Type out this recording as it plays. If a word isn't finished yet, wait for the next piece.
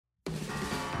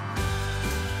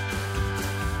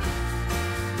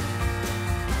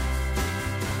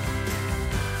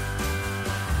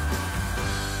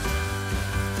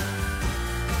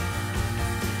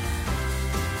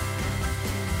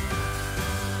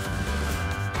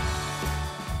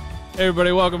Hey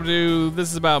everybody, welcome to This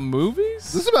Is About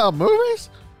Movies? This is about movies?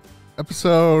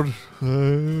 Episode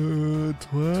 12?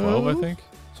 12, I think.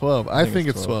 12. I think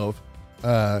it's 12.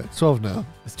 It's 12 now.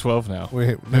 It's 12 now.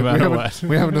 We No matter haven't, what.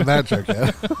 we haven't done that joke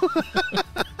yet.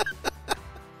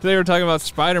 Today we're talking about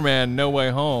Spider-Man No Way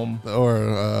Home. Or,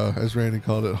 as Randy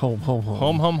called it, Home.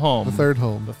 Home. The third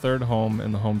home. The third home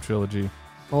in the Home trilogy.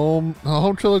 The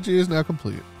home trilogy is now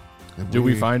complete. And Do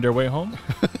we find our way home?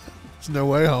 There's no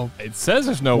way home. It says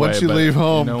there's no way. Once you but leave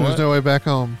home, you know there's what? no way back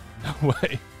home. No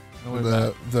way. No way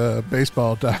back. The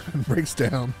baseball diamond breaks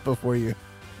down before you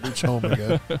reach home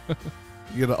again.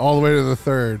 You get all the way to the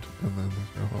third, and then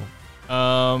there's no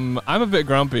home. I'm a bit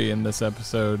grumpy in this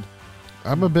episode.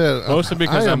 I'm a bit... Mostly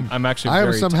because I'm actually I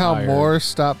very am somehow tired. more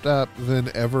stopped up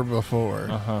than ever before.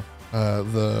 Uh-huh.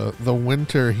 The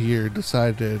winter here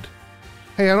decided,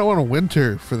 hey, I don't want to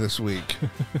winter for this week.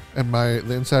 And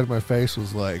the inside of my face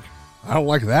was like, I don't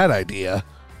like that idea.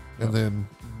 And then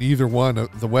neither one,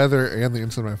 the weather and the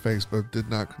inside of my face, both did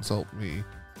not consult me.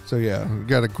 So yeah, we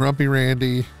got a grumpy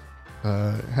Randy,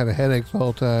 had a headache the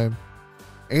whole time.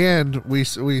 And we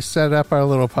set up our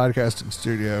little podcasting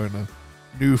studio in a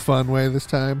new fun way this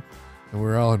time. And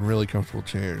we're all in really comfortable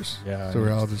chairs. Yeah. So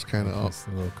we're all just kind of Just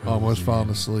a little almost cozy falling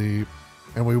and- asleep.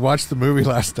 And we watched the movie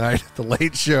last night at the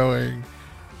late showing.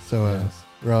 So Yes.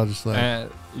 we're all just like,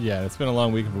 Yeah, it's been a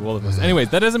long weekend for both of us. Anyways,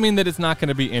 that doesn't mean that it's not going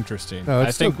to be interesting. No, I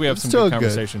it's think still- we have it's some still good good.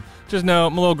 conversation. Just know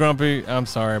I'm a little grumpy. I'm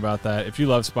sorry about that. If you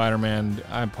love Spider-Man,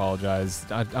 I apologize.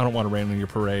 I don't want to rain on your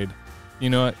parade. You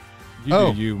know what? You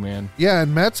Oh. do you, man. yeah,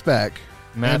 and Matt's back.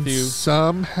 Matthew And is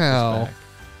somehow,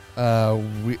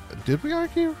 back. did we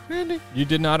argue, Randy? You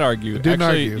did not argue. We didn't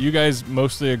Actually, argue. you guys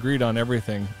mostly agreed on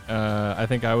everything. I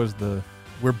think I was the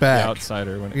We're back.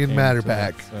 outsider when it Me and came Matt are to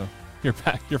back. that, so you're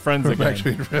back. You're friends We're again. back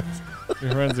being friends.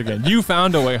 You're friends again. You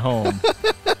found a way home.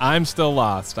 I'm still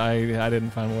lost. I didn't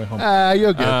find a way home.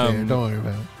 You'll get there. Um, Don't worry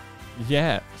about it.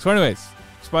 Yeah. So, anyways,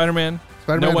 Spider-Man,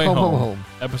 Spider-Man No Way home, Home.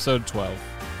 Episode 12.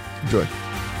 Enjoy.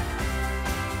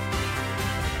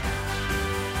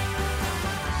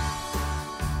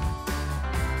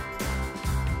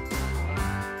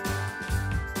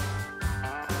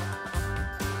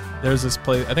 There's this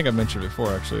place, I think I've mentioned it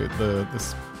before actually,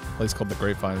 this place called the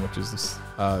Grapevine, which is this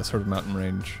sort of mountain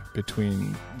range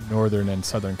between northern and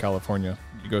southern California.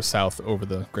 You go south over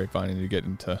the Grapevine and you get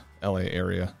into LA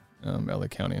area, LA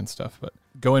County and stuff. But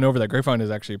going over that Grapevine is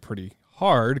actually pretty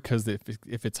hard because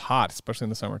if it's hot, especially in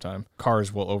the summertime,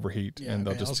 cars will overheat and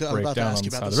they'll just break down on the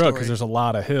side of the road because there's a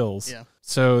lot of hills. Yeah.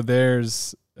 So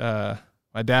there's, my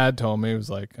dad told me, he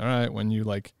was like, all right, when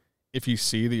you if you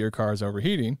see that your car is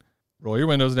overheating, roll your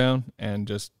windows down and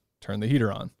just turn the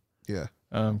heater on. Yeah.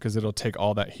 Because it'll take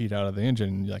all that heat out of the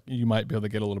engine. Like you might be able to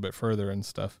get a little bit further and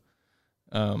stuff.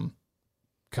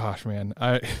 Gosh, man,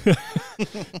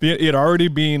 it already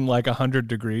being like 100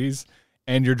 degrees,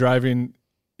 and you're driving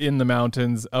in the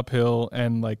mountains uphill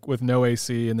and like with no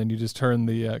AC, and then you just turn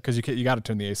the because you got to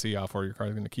turn the AC off or your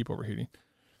car's going to keep overheating.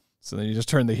 So then you just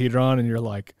turn the heater on, and you're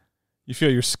like, you feel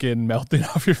your skin melting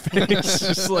off your face.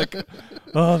 Just like,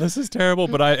 oh, this is terrible.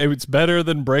 But it's better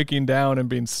than breaking down and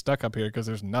being stuck up here because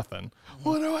there's nothing.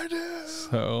 What do I do?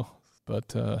 So,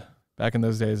 but back in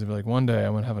those days, I'd be like, one day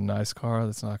I'm going to have a nice car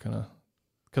that's not going to,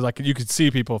 because you could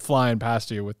see people flying past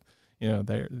you with,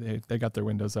 they got their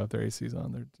windows up, their ACs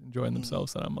on, they're enjoying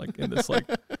themselves. And I'm like in this late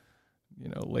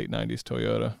 90s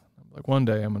Toyota. I'm like, one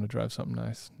day I'm going to drive something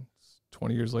nice.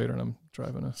 20 years later, and I'm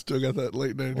driving a Still got that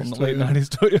late 90s. late 90s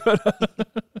Toyota.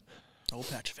 Old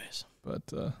patch face. But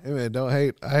Hey man, don't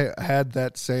hate. I had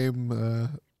that same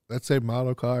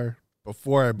model car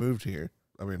before I moved here.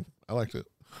 I mean, I liked it.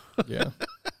 yeah,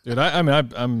 dude, I'm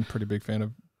a pretty big fan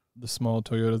of the small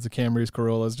Toyotas, the Camrys,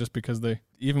 Corollas, just because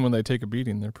even when they take a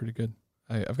beating, they're pretty good.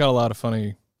 I've got a lot of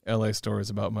funny LA stories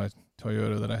about my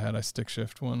Toyota that I had. I stick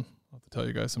shift one. I'll have to tell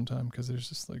you guys sometime because there's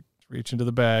just like reach into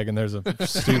the bag and there's a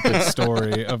stupid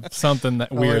story of something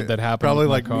weird that happened Probably with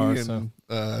my like car. me and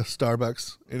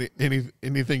Starbucks.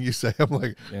 Anything you say, I'm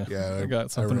like, I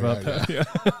got something about that. Yeah.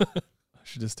 I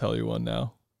should just tell you one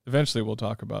now. Eventually we'll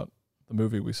talk about the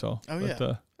movie we saw. Oh, but,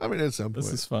 yeah. I mean, at some point.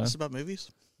 this is fun. This about movies?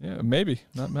 Yeah, maybe.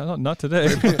 Not today.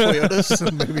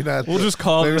 Toyotas? Maybe not. We'll just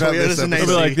call it. Maybe not this Toyotas and It'll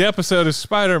be episode. like the episode is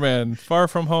Spider-Man Far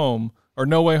From Home or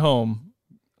No Way Home.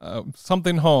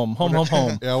 Something home.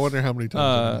 Yeah, I wonder how many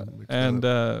times.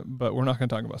 But we're not going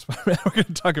to talk about Spider-Man. We're going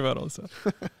to talk about all this stuff.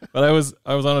 But I was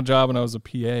on a job and I was a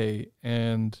PA,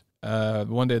 and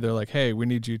one day they're like, "Hey, we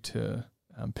need you to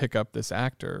pick up this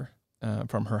actor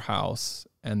from her house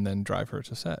and then drive her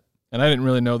to set." And I didn't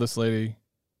really know this lady.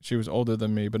 She was older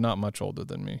than me, but not much older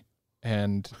than me.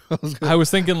 And I was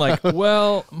thinking like,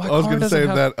 well, my I was car going to doesn't say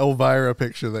have... that Elvira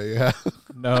picture that you have.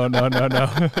 No.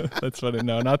 That's funny.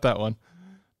 No, not that one.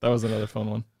 That was another phone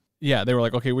one. Yeah, they were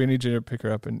like, okay, we need you to pick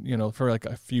her up, and for like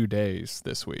a few days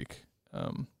this week.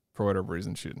 For whatever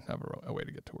reason, she didn't have a way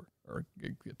to get to work or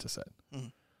get to set.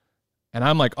 Mm. And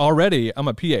I'm like, I'm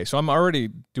a PA, so I'm already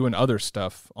doing other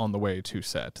stuff on the way to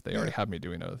set. They already have me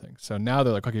doing other things. So now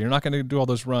they're like, okay, you're not going to do all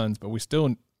those runs, but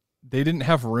they didn't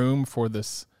have room for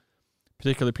this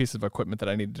particular piece of equipment that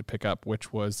I needed to pick up,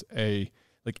 which was a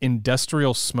like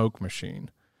industrial smoke machine,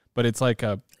 but it's like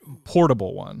a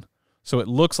portable one. So it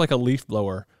looks like a leaf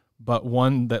blower, but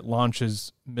one that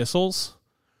launches missiles.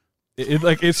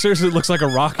 It seriously looks like a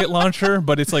rocket launcher,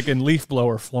 but it's like in leaf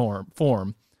blower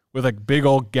form with like big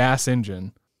old gas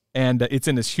engine, and it's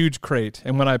in this huge crate.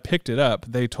 And when I picked it up,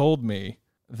 they told me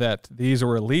that these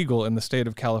were illegal in the state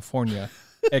of California,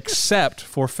 except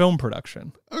for film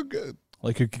production. Oh, good.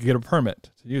 Like you could get a permit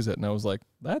to use it, and I was like,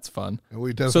 "That's fun."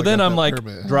 And so then I'm like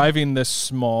driving this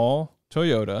small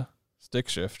Toyota stick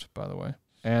shift, by the way,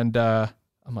 and I'm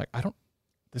like,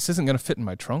 this isn't going to fit in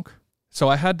my trunk. So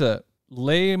I had to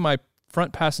lay my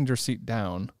front passenger seat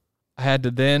down. I had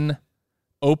to then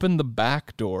open the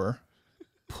back door,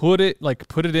 put it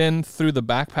in through the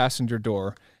back passenger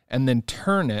door, and then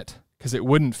turn it because it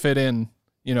wouldn't fit in,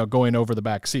 going over the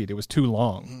back seat. It was too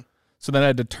long. Mm-hmm. So then I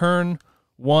had to turn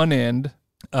one end.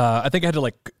 I think I had to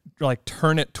like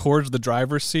turn it towards the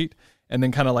driver's seat and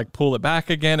then kind of like pull it back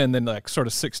again and then like sort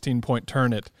of 16-point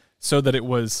turn it so that it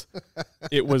was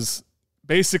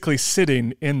basically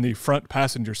sitting in the front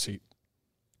passenger seat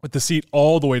with the seat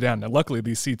all the way down. Now, luckily,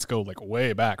 these seats go like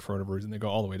way back for whatever reason. They go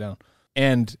all the way down.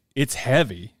 And it's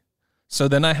heavy. So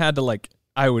then I had to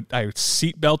I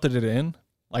seat belted it in,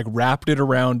 like wrapped it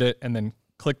around it, and then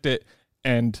clicked it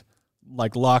and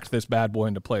like locked this bad boy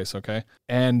into place, okay?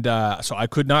 And so I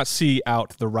could not see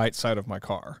out the right side of my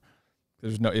car.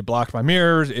 It blocked my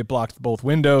mirrors, it blocked both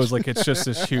windows, like it's just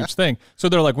this huge thing. So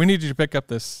they're like, we need you to pick up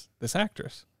this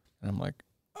actress. And I'm like,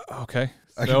 okay.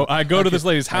 So I go to this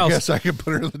lady's house. I guess I can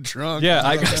put her in the trunk.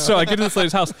 Yeah, so I get to this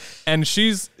lady's house, and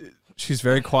she's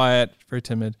very quiet, very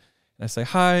timid. And I say,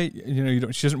 hi, she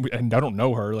doesn't, and I don't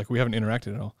know her, like we haven't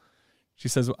interacted at all. She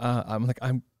says,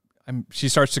 she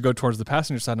starts to go towards the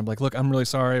passenger side. And I'm like, look, I'm really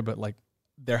sorry, but like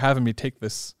they're having me take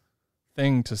this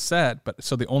thing to set, but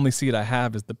so the only seat I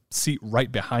have is the seat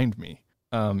right behind me,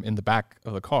 in the back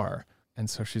of the car. And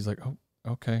so she's like, oh,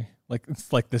 okay. Like,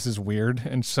 it's like, this is weird.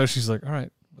 And so she's like, all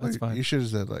right, that's fine. You should have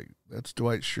said like, that's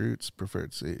Dwight Schrute's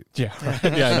preferred seat. Yeah.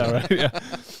 Right. Yeah, I know, right? Yeah.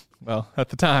 Well, at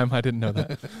the time I didn't know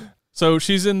that. So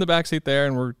she's in the back seat there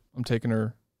and I'm taking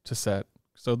her to set.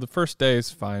 So the first day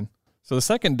is fine. So the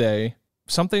second day,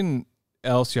 something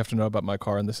else you have to know about my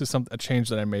car, and this is a change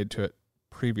that I made to it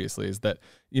previously, is that,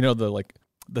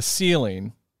 the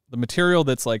ceiling, the material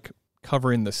that's like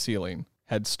covering the ceiling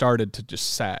had started to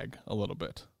just sag a little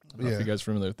bit. I don't know if you guys are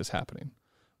familiar with this happening.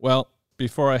 Well,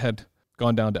 before I had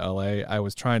gone down to LA, I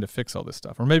was trying to fix all this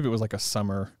stuff, or maybe it was like a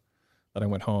summer that I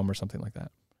went home or something like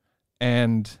that.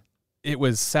 And it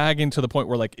was sagging to the point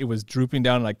where like it was drooping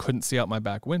down and I couldn't see out my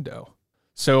back window.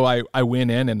 So I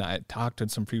went in and I talked to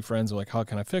some few friends, like, how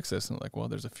can I fix this? And like, well,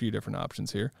 there's a few different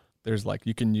options here. There's like,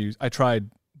 I tried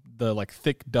the like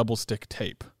thick double stick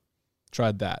tape.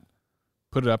 Tried that.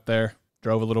 Put it up there,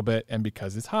 drove a little bit, and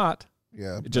because it's hot,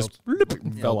 it just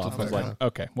fell off. I was like,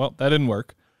 okay, well, that didn't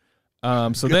work.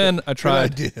 So then I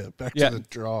tried. Good idea. Back to the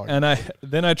drawing. And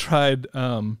I tried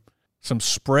some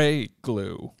spray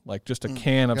glue, like just a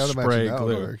can of spray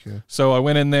glue. So I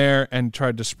went in there and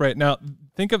tried to spray it. Now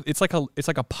think of it's like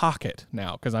a pocket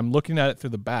now, because I'm looking at it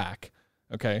through the back.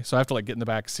 Okay, so I have to like get in the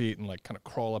back seat and like kind of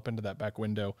crawl up into that back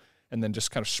window and then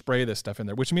just kind of spray this stuff in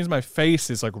there, which means my face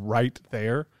is like right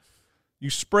there. You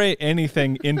spray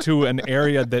anything into an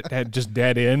area that had just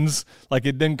dead ends, like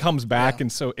it then comes back,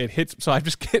 and so it hits. So I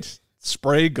just get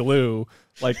spray glue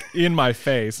like in my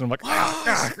face, and I'm like,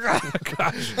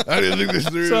 gosh. I didn't think this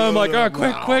through. So I'm like,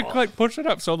 quick, push it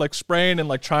up. So like spraying and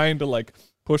like trying to like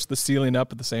push the ceiling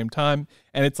up at the same time,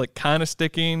 and it's like kind of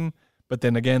sticking, but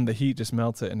then again the heat just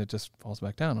melts it and it just falls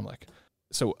back down. I'm like,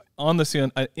 so on the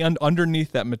ceiling and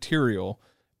underneath that material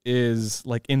is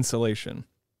like insulation.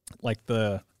 Like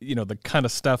the kind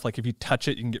of stuff, like if you touch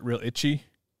it, you can get real itchy,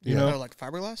 you know? Like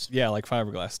fiberglass? Yeah, like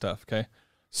fiberglass stuff, okay?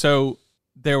 So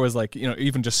there was like,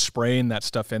 even just spraying that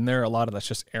stuff in there, a lot of that's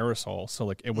just aerosol. So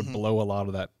like it would blow a lot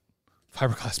of that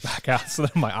fiberglass back out. So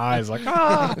then my eyes like,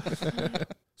 ah!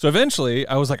 So eventually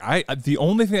I was like, the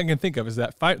only thing I can think of is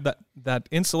that that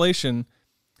insulation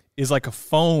is like a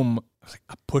foam, like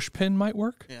a push pin might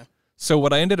work. Yeah. So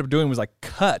what I ended up doing was like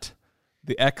cut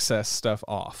the excess stuff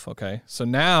off. Okay. So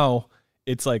now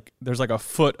it's like there's like a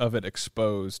foot of it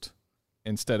exposed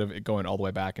instead of it going all the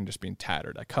way back and just being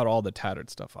tattered. I cut all the tattered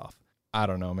stuff off. I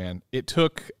don't know, man. It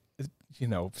took,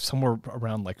 somewhere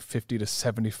around like 50 to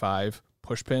 75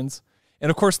 push pins. And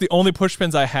of course, the only push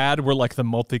pins I had were like the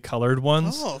multicolored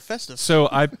ones. Oh, festive. So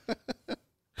I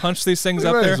punched these things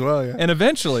up there. Well, yeah. And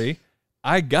eventually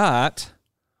I got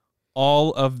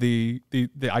all of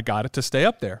I got it to stay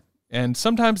up there. And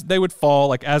sometimes they would fall.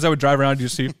 Like as I would drive around, you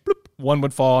see bloop, one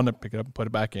would fall and I'd pick it up and put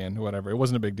it back in, whatever. It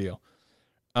wasn't a big deal.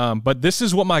 But this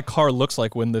is what my car looks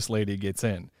like when this lady gets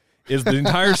in. Is the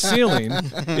entire ceiling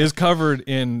is covered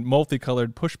in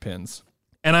multicolored push pins.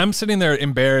 And I'm sitting there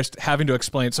embarrassed, having to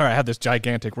explain, sorry, I had this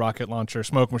gigantic rocket launcher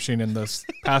smoke machine in this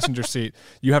passenger seat.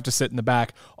 You have to sit in the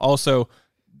back. Also,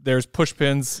 there's push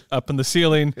pins up in the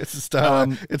ceiling. It's a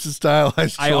style. It's a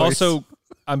stylized choice.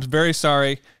 I'm very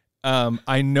sorry.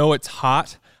 I know it's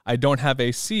hot. I don't have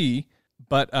AC,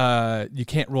 but you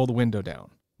can't roll the window down.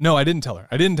 No, I didn't tell her.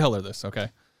 I didn't tell her this, okay?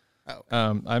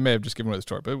 Oh. I may have just given away the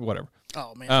story, but whatever.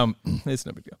 Oh, man. It's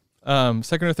no big deal.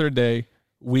 Second or third day,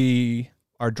 we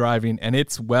are driving, and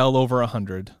it's well over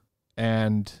 100,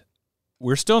 and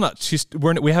we're still not.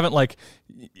 We haven't like.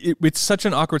 It's such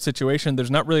an awkward situation.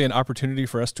 There's not really an opportunity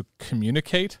for us to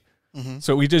communicate,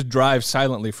 so we just drive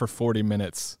silently for 40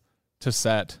 minutes to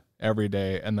set every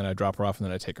day, and then I drop her off, and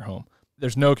then I take her home.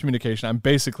 There's no communication. I'm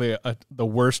basically the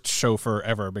worst chauffeur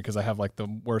ever because I have like the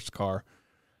worst car,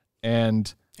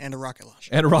 and a rocket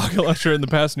launcher. And a rocket launcher in the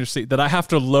passenger seat that I have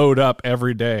to load up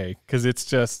every day because it's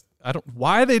just,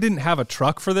 why they didn't have a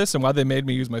truck for this and why they made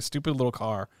me use my stupid little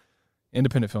car.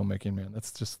 Independent filmmaking, man.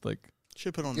 That's just like.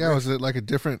 Should put on. Yeah, was it like a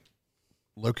different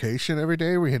location every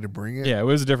day where you had to bring it? Yeah, it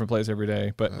was a different place every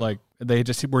day, but like they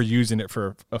just were using it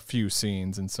for a few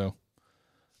scenes. And so,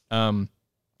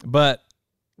 but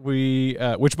we,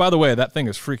 which by the way, that thing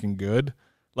is freaking good.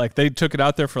 Like they took it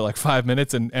out there for like 5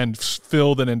 minutes and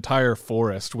filled an entire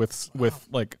forest with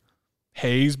like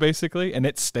haze basically, and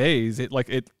it stays. It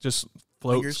just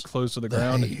floats close to the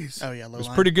ground. Oh yeah, low it's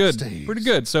line. pretty good, Stays. pretty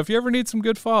good. So if you ever need some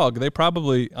good fog, they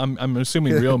probably I'm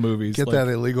assuming real movies Get like, that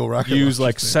illegal rocket use launcher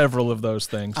like thing. several of those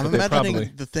things. I'm but they imagining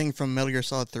probably, the thing from Metal Gear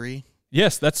Solid 3.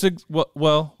 yes, that's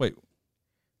well. Wait,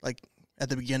 Like at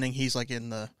the beginning, he's like in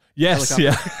the yes,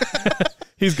 helicopter. yeah.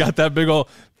 He's got that big old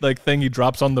like thing he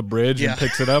drops on the bridge Yeah. and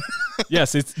picks it up.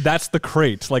 Yes, that's the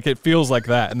crate. Like it feels like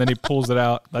that, and then he pulls it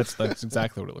out. That's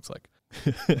exactly what it looks like.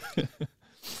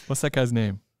 What's that guy's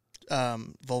name?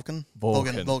 Vulcan.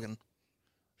 Vulcan. Vulcan.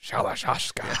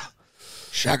 Shalashashka.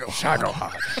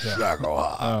 Shagohod.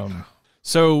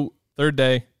 So third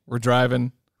day, we're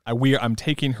driving. I'm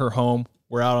taking her home.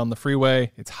 We're out on the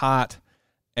freeway. It's hot,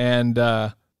 and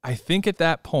I think at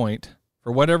that point,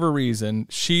 for whatever reason,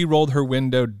 she rolled her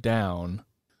window down.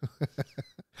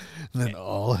 Then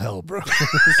all hell broke.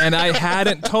 And I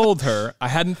hadn't told her, I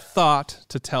hadn't thought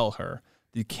to tell her,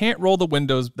 you can't roll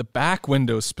the back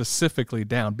windows specifically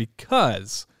down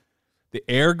because the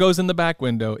air goes in the back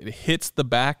window, it hits the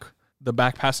back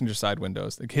passenger side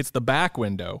windows, it hits the back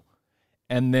window,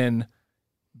 and then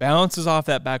bounces off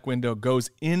that back window, goes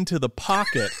into the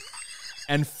pocket,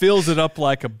 and fills it up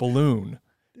like a balloon.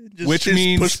 Which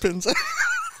means push pins.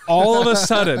 all of a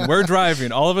sudden, we're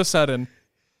driving, all of a sudden,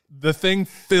 the thing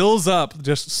fills up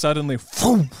just suddenly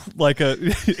like an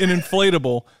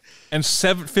inflatable, and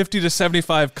 50 to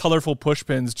 75 colorful push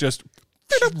pins just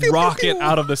rocket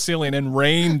out of the ceiling and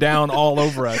rain down all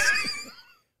over us.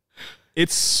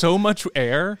 It's so much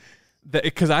air that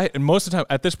because most of the time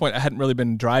at this point I hadn't really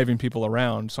been driving people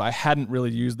around, so I hadn't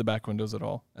really used the back windows at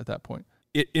all at that point.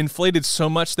 It inflated so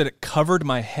much that it covered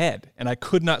my head and I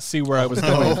could not see where I was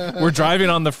going. We're driving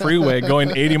on the freeway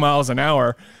going 80 miles an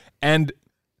hour, and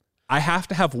I have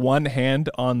to have one hand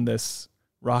on this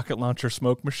rocket launcher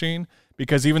smoke machine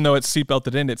because even though it's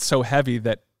seatbelted in, it's so heavy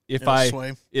that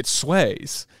it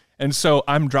sways. And so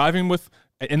I'm driving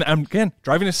and I'm again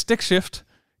driving a stick shift.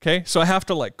 Okay, so I have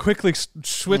to like quickly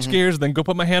switch gears, then go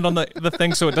put my hand on the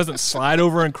thing so it doesn't slide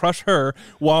over and crush her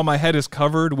while my head is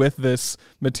covered with this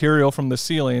material from the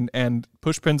ceiling and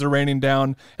push pins are raining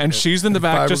down, and she's in the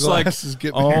back just like,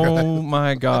 oh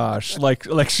my gosh, like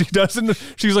she doesn't.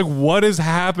 She's like, what is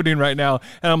happening right now?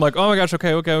 And I'm like, oh my gosh,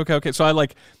 okay. So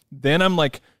then I'm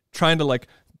like trying to like,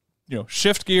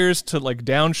 shift gears to like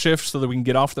downshift so that we can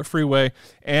get off the freeway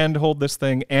and hold this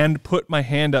thing and put my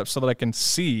hand up so that I can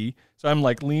see. So I'm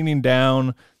like leaning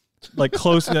down, like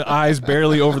close to the eyes,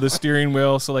 barely over the steering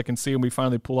wheel so I can see, and we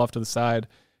finally pull off to the side.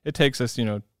 It takes us,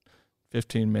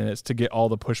 15 minutes to get all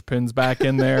the push pins back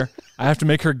in there. I have to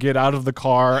make her get out of the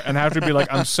car and I have to be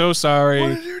like, I'm so sorry.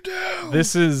 What did you do?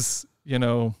 This is,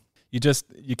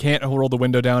 You can't roll the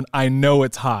window down. I know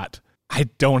it's hot. I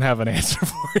don't have an answer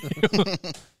for you.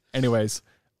 Anyways,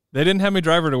 they didn't have me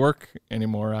drive her to work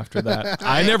anymore after that.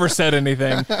 I never said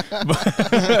anything.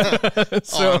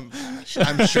 So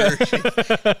I'm sure she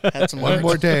had some One words.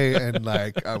 more day and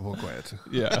like I will quit.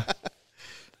 yeah.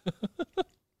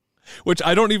 Which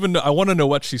I don't even know. I want to know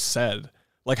what she said.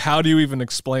 Like, how do you even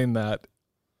explain that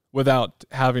without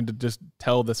having to just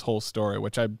tell this whole story,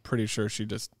 which I'm pretty sure she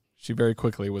very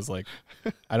quickly was like,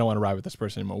 I don't want to ride with this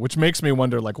person anymore, which makes me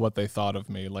wonder, like, what they thought of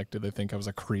me. Like, did they think I was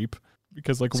a creep?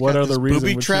 Because, like, It's what got other this reason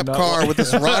booby would trap she not car like with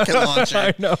this rocket launcher.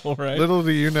 I know, right? Little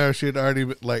do you know, she had already,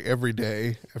 like, every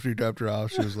day after you dropped her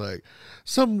off, she was like,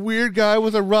 some weird guy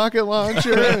with a rocket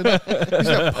launcher, and he's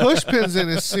got push pins in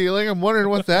his ceiling. I'm wondering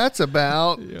what that's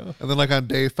about. Yeah. And then, like, on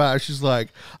day 5, she's like,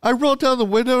 I rolled down the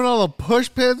window and all the push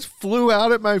pins flew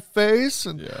out at my face,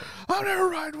 and Yeah. I'll never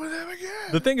ride with him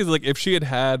again. The thing is, like, if she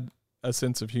had a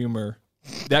sense of humor,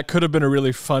 that could have been a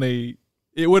really funny.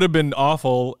 It would have been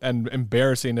awful and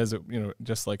embarrassing as it,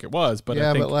 just like it was. But Yeah,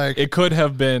 I think but, like- it could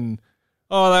have been,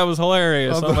 oh, that was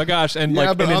hilarious. On Oh the- my gosh. And Yeah,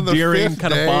 like but an on the endearing 5th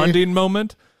kind of day- bonding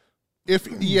moment.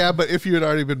 But if you had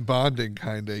already been bonding,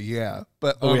 kind of, yeah.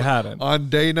 But But we hadn't. on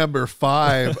day number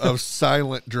 5 of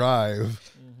Silent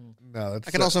Drive, no, that's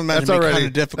I can also imagine that's it being already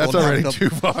kinda difficult That's already having too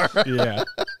far. Yeah.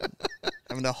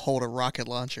 Having to hold a rocket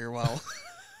launcher while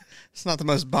it's not the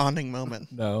most bonding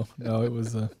moment. No, it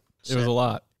was a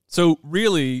lot. So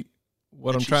really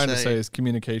what Did I'm she trying to say- say is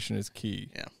communication is key.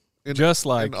 Yeah. Just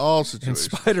like in all in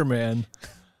situations. Spider-Man,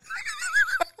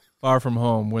 Far From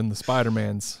Home, when the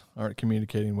Spider-Mans aren't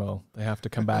communicating well, they have to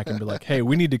come back and be like, hey,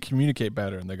 we need to communicate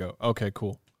better. And they go, okay,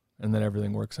 cool. And then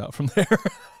everything works out from there.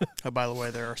 Oh, by the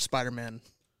way, there are Spider-Man.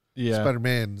 Yeah.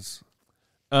 Spider-Mans.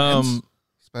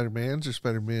 Spider-Mans or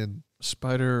Spider-Man?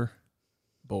 Spider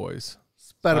Boys.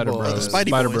 Spider Bros. Boys. Spidey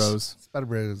Spider Boys. Bros. Spider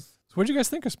Bros. So what did you guys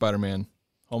think of Spider-Man?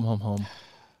 Home.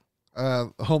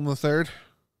 Home the Third.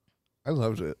 I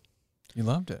loved it. You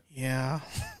loved it. Yeah.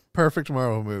 Perfect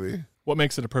Marvel movie. What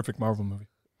makes it a perfect Marvel movie?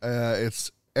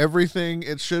 It's everything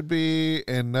it should be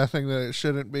and nothing that it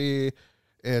shouldn't be.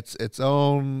 It's its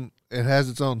own. It has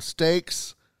its own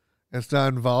stakes. It's not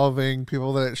involving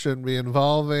people that it shouldn't be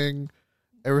involving.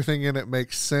 Everything in it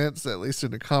makes sense, at least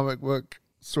in a comic book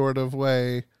sort of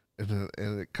way. And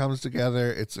it comes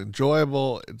together. It's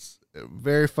enjoyable. It's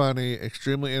very funny,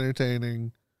 extremely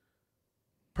entertaining.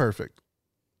 Perfect.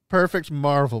 Perfect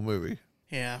Marvel movie.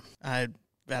 Yeah. I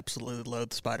absolutely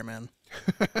loathe Spider-Man.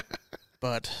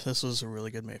 But this was a really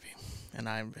good movie. And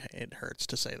it hurts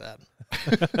to say that.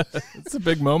 It's a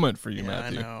big moment for you, Yeah,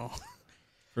 Matthew. I know.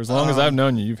 For as long as I've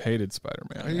known you, you've hated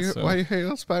Spider-Man. Why you hate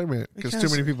on Spider-Man? Because too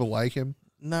Because- many people like him.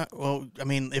 No, well, I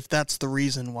mean, if that's the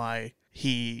reason why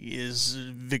he is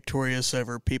victorious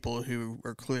over people who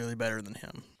are clearly better than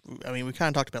him. I mean, we kind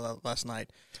of talked about that last night.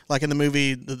 Like in the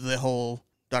movie, the whole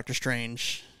Doctor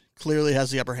Strange clearly has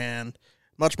the upper hand,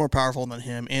 much more powerful than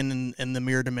him in the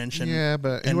mirror dimension. Yeah,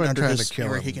 but he and wasn't under trying his- to kill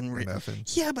where him he can or re- nothing.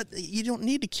 Yeah, but you don't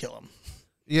need to kill him.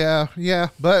 Yeah,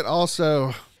 but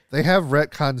also they have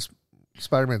retconned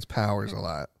Spider-Man's powers a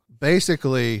lot.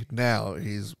 Basically, now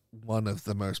he's one of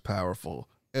the most powerful,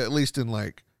 at least in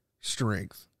like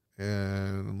strength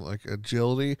and like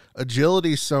agility.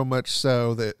 Agility so much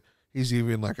so that he's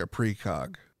even like a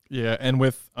precog. Yeah, and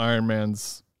with Iron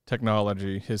Man's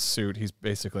technology, his suit, he's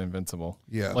basically invincible.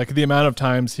 Yeah, Like the amount of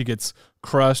times he gets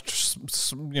crushed,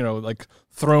 like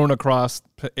thrown across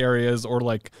areas or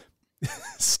like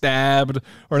stabbed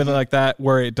or anything like that,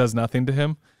 where it does nothing to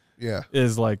him, yeah.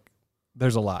 is like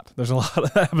there's a lot. There's a lot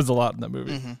that happens a lot in that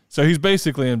movie. Mhm. So he's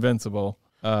basically invincible.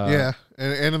 Yeah,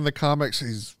 and in the comics,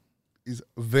 he's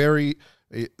very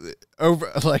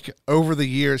over the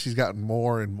years, he's gotten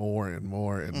more and more and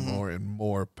more and Mhm. more and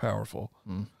more powerful.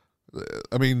 Mm.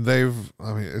 I mean,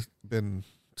 it's been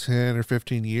 10 or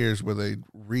 15 years where they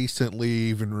recently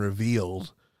even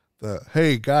revealed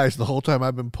hey guys, the whole time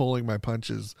I've been pulling my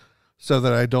punches so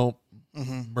that I don't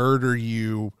Mm-hmm. murder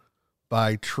you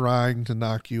by trying to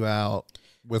knock you out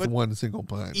with But one single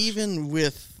punch. Even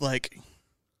with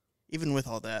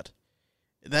all that,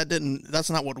 that's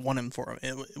not what won him for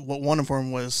him. What won him for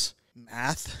him was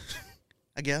math,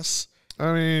 I guess.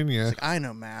 I mean, yeah. It's like, I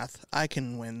know math. I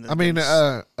can win. I mean, this.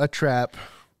 a trap.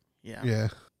 Yeah. Yeah,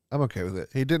 I'm okay with it.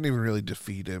 He didn't even really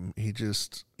defeat him.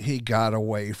 He got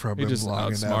away from He him just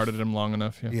long outsmarted enough. him long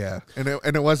enough. Yeah. Yeah,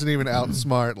 and it wasn't even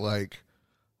outsmart like,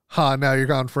 now you're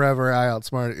gone forever. I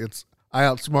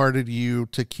outsmarted you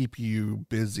to keep you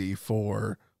busy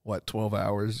for what, 12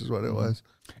 hours is what it was.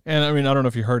 And I mean, I don't know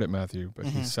if you heard it, Matthew, but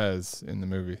he Mhm. says in the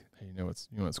movie, "Hey, you know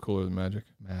what's cooler than magic?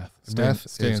 Math. Math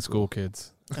Stay is in school,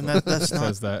 kids." And that's He not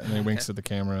says that, and he winks at the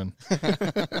camera.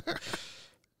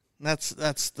 And that's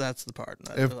the part.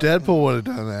 If Deadpool would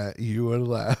have done that, you would have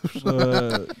laughed.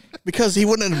 because he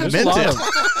wouldn't have there's a meant lot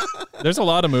it. of there's a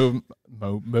lot of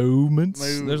moments.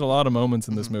 There's a lot of moments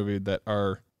in this Mhm. movie that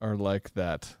are like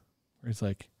that, where it's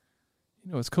like,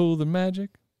 you know, what's cooler than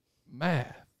magic?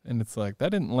 Math. And it's like, that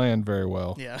didn't land very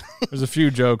well. Yeah, There's a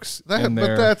few jokes in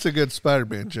there. But that's a good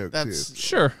Spider-Man joke that's too.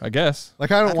 Sure, I guess.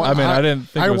 Like I don't want. I mean, I didn't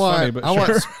think it was want- funny, but I want-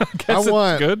 sure. I guess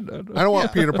want- it's good. I don't want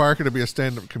Yeah. Peter Parker to be a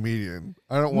stand-up comedian.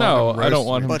 I don't want. No, him I don't roasting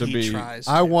want him but to he be. tries.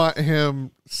 I to. want him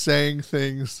saying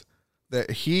things that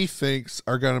he thinks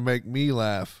are going to make me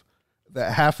laugh.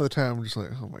 That half of the time I'm just like,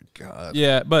 oh my god.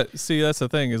 Yeah, but see, that's the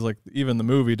thing is like even the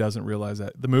movie doesn't realize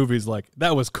that. The movie's like,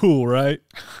 that was cool, right?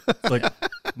 It's like,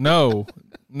 no,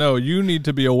 you need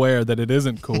to be aware that it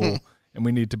isn't cool, and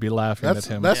we need to be laughing That's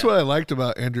at him. that's Yeah. what I liked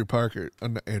about Andrew Parker.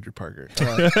 Not Andrew Parker.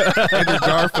 Andrew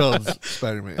Garfield's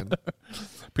Spider-Man.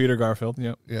 Peter Garfield.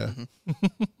 Yep. Yeah.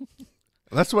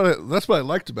 That's what I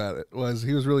liked about it was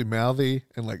he was really mouthy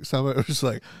and like some of it was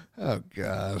like, oh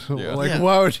god, Yeah. like Yeah.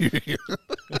 why would you?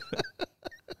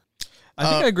 I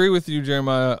think I agree with you,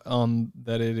 Jeremiah, on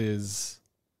that it is.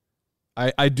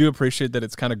 I do appreciate that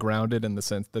it's kind of grounded in the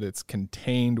sense that it's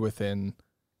contained within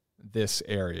this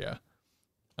area.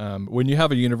 When you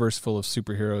have a universe full of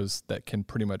superheroes that can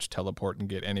pretty much teleport and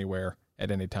get anywhere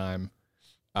at any time,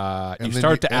 you then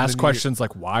start to and ask then questions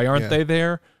like, why aren't Yeah. they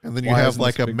there? And then you Why have isn't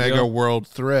like this a a big mega deal? world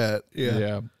threat.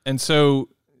 Yeah. And so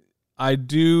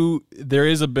there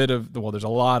is a bit of, well, there's a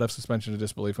lot of suspension of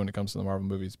disbelief when it comes to the Marvel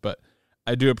movies, but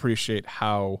I do appreciate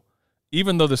how,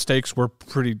 even though the stakes were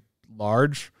pretty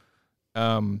large,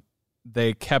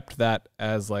 they kept that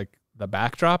as like the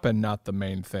backdrop and not the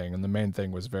main thing. And the main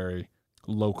thing was very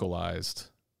localized.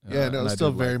 Yeah, no, and it's I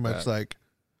still did very like much that. like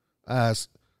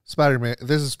Spider-Man.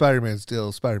 This is Spider-Man's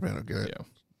deal. Spider-Man will get it. Yeah.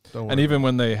 Don't worry And even about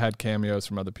when they had cameos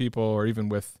from other people, or even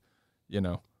with,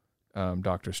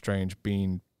 Doctor Strange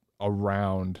being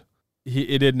around,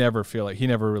 it did never feel like he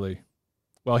never really.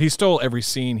 Well, he stole every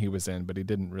scene he was in, but he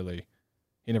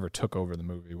never took over the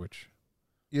movie, which.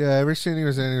 it. Yeah, every scene he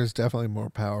was in, he was definitely more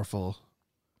powerful,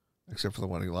 except for the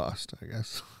one he lost, I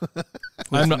guess.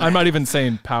 I'm not even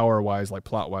saying power wise, like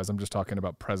plot wise. I'm just talking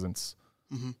about presence.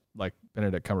 Mhm. Like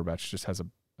Benedict Cumberbatch just has a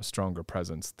stronger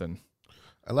presence than.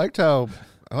 I liked how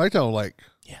like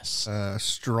Yes.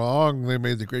 strong they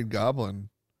made the Green Goblin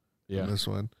Yeah. in this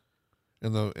one.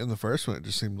 In the first one, it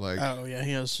just seemed like Oh yeah,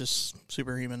 he has just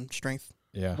superhuman strength.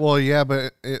 Yeah. well, yeah,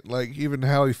 but it like even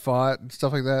how he fought and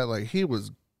stuff like that, like he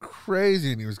was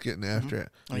crazy and he was getting after it.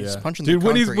 Oh, he's Yeah. punching Dude, the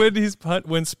when concrete.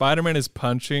 when Spider-Man is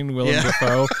punching Willem Yeah.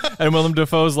 Dafoe, and Willem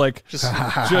Dafoe's like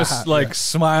just like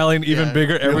smiling even Yeah.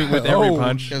 bigger with every Oh,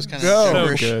 punch. It was kind No. of So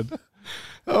gibberish. good.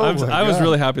 Oh I my was God.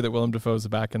 really happy that Willem Dafoe's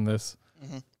back in this.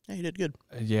 Yeah, he did good.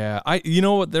 Yeah, you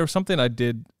know what? There was something I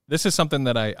did. This is something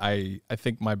that I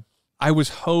think I was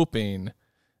hoping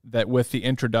that with the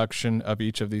introduction of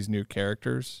each of these new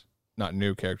characters, not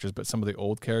new characters, but some of the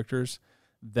old characters,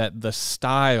 that the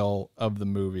style of the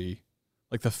movie,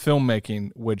 like the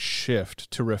filmmaking, would shift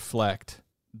to reflect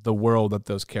the world that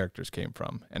those characters came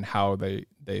from and how they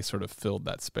sort of filled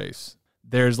that space.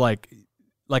 There's like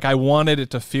I wanted it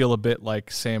to feel a bit like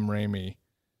Sam Raimi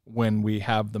when we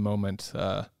have the moment,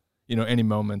 any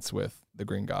moments with the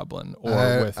Green Goblin or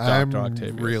with I'm Dr.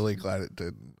 Octavius. really glad it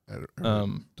didn't. I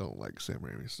don't like Sam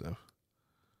Raimi stuff.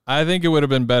 I think it would have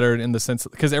been better in the sense,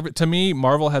 because to me,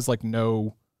 Marvel has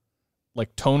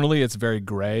tonally, it's very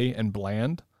gray and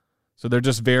bland. So they're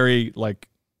just very like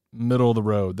middle of the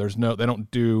road. They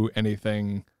don't do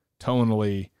anything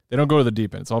tonally. They don't go to the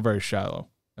deep end. It's all very shallow.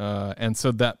 And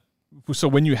so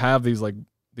when you have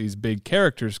these big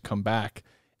characters come back,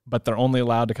 but they're only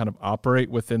allowed to kind of operate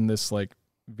within this like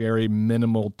very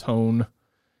minimal tone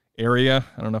area.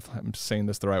 I don't know if I'm saying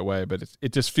this the right way, but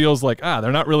it just feels like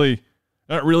they're not really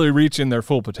reaching their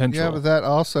full potential. Yeah, but that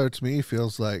also to me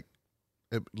feels like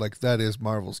that is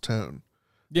Marvel's tone.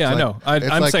 Yeah, It's I like- know.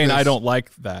 it's I'm like saying I this- don't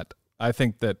like that. I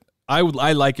think that I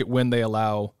like it when they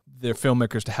allow their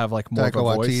filmmemakers to have like more Taika of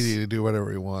a voice. Waititi to do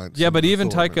whatever he wants. Yeah, but and even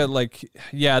Thor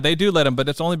Taika, they do let him, but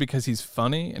it's only because he's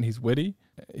funny and he's witty.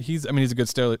 He's a good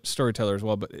storyteller as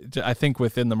well. But I think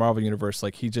within the Marvel universe,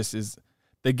 like he just is.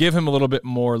 They give him a little bit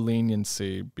more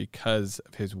leniency because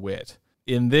of his wit.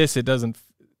 In this, it doesn't.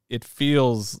 It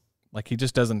feels like he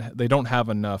just doesn't. They don't have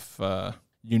enough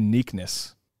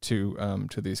uniqueness to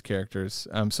these characters.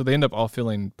 So they end up all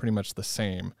feeling pretty much the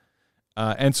same.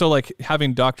 And so like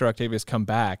having Dr. Octavius come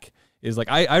back is like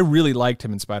I really liked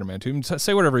him in Spider-Man 2.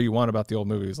 Say whatever you want about the old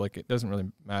movies, like it doesn't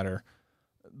really matter.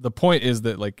 The point is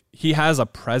that like he has a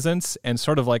presence and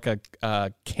sort of like a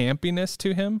campiness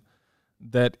to him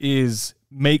that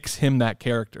makes him that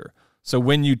character. So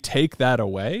when you take that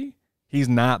away, he's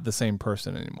not the same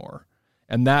person anymore.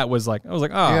 And that was like, I was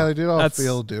like, oh, yeah, they did all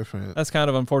feel different. That's kind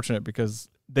of unfortunate because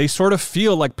they sort of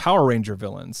feel like Power Ranger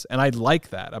villains, and I like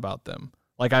that about them.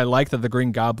 Like I like that the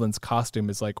Green Goblin's costume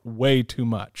is like way too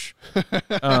much.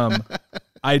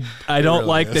 I don't really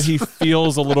like that he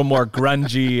feels a little more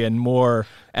grungy and more,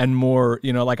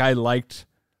 like I liked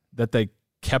that they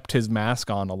kept his mask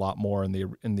on a lot more in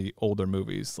the older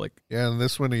movies. Like yeah, and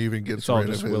this one he even gets rid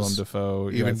of Willem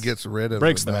Dafoe. Even gets rid of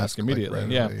breaks the mask immediately.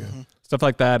 Like, yeah. Stuff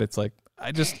like that. It's like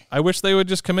I wish they would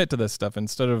just commit to this stuff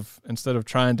instead of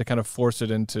trying to kind of force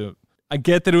it into. I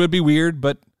get that it would be weird,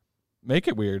 but make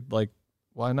it weird. Like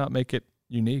why not make it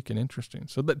unique and interesting?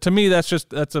 So to me, that's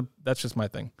just my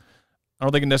thing. I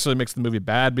don't think it necessarily makes the movie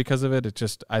bad because of it. It's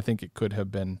just I think it could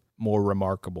have been more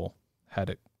remarkable had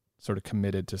it sort of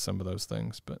committed to some of those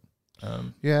things. But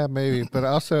yeah, maybe. But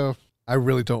also, I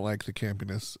really don't like the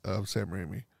campiness of Sam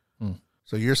Raimi.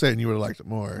 So you're saying you would have liked it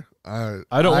more. I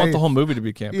don't want the whole movie to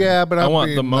be campy. Yeah, but I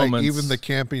want the moments. Like, even the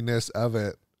campiness of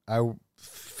it, I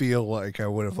feel like I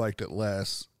would have liked it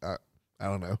less. I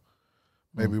don't know.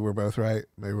 Maybe we're both right.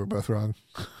 Maybe we're both wrong.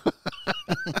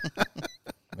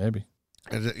 Maybe.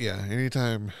 And yeah,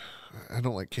 anytime I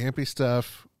don't like campy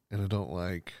stuff and I don't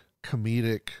like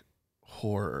comedic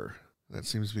horror. That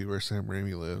seems to be where Sam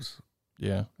Raimi lives.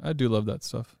 Yeah, I do love that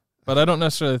stuff. But I don't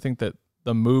necessarily think that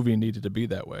the movie needed to be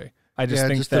that way. I just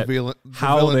think that the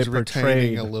how they portrayed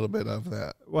portrayed a little bit of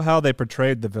that. Well, how they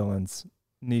portrayed the villains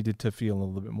needed to feel a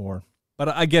little bit more. But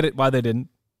I get it why they didn't.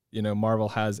 Marvel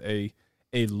has a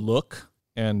look,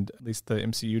 and at least the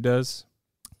MCU does.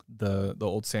 The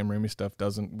old Sam Raimi stuff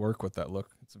doesn't work with that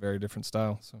look. It's a very different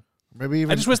style. So maybe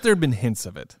even I just wish there had been hints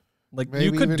of it. Like maybe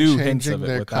you could even do hints of changing it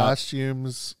their without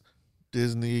costumes.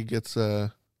 Disney gets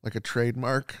a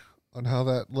trademark on how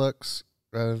that looks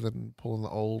rather than pulling the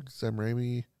old Sam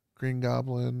Raimi Green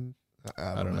Goblin.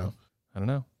 I don't know. I don't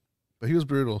know. But he was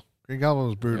brutal. Green Goblin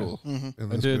was brutal in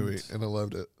this movie, and I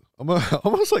loved it.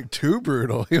 Almost like too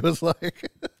brutal. He was like,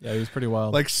 yeah, he was pretty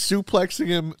wild. Like suplexing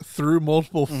him through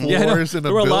multiple floors in a building.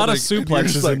 There were a lot of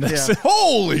suplexes in this. Yeah.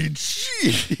 Holy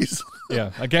jeez.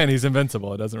 Yeah, again, he's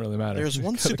invincible. It doesn't really matter. There's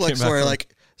one suplex where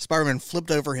like Spider-Man flipped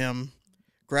over him,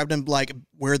 grabbed him like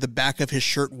where the back of his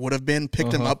shirt would have been,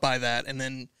 picked him up by that, and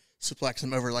then suplexed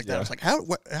him over like that. I was like, how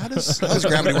does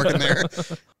gravity work in there?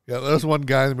 Yeah, there was one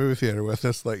guy in the movie theater with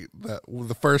us, like that.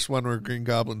 The first one where Green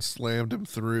Goblin slammed him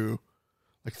through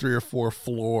like 3 or 4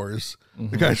 floors.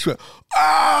 The guy just went,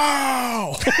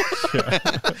 "Ow!"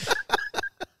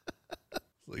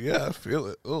 Yeah, I feel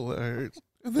it. Oh, that hurts.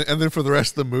 And then for the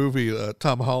rest of the movie,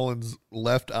 Tom Holland's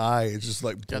left eye is just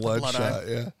like bloodshot.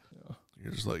 Yeah.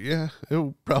 You're just like, yeah,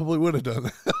 it probably would have done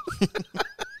that.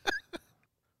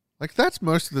 Like, that's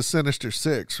most of the Sinister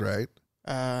Six, right?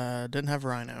 Didn't have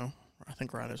Rhino. I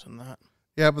think Rhino's in that.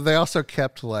 Yeah, but they also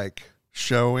kept, like,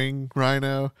 showing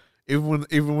Rhino.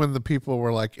 Even when the people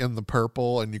were, like, in the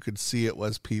purple and you could see it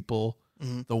was people,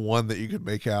 the one that you could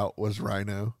make out was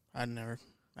Rhino. I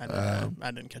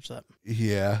didn't catch that.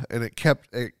 Yeah, and it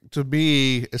kept, to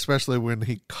me, especially when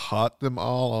he caught them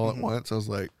all at once, I was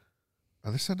like,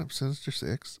 are they setting up Sinister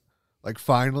Six? Like,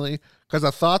 finally? Because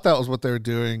I thought that was what they were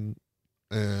doing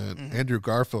in Andrew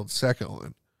Garfield's second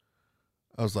one.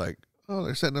 I was like, oh,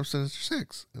 they're setting up Sinister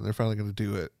Six, and they're finally going to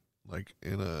do it, like,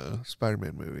 in a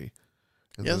Spider-Man movie.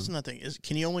 And yeah, that's nothing.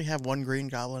 Can you only have one Green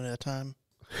Goblin at a time?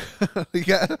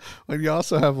 Yeah, when you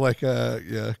also have, like,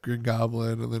 Green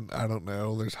Goblin, and then, I don't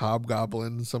know, there's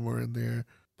Hobgoblin somewhere in there.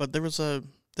 But there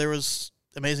was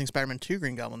Amazing Spider-Man 2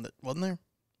 Green Goblin, that wasn't there?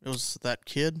 It was that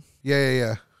kid.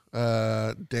 Yeah.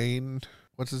 Dane,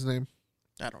 what's his name?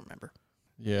 I don't remember.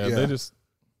 Yeah.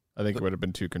 I think it would have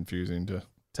been too confusing to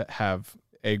have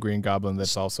a Green Goblin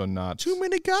that's also not too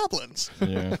many goblins.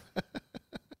 Yeah.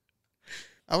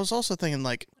 I was also thinking,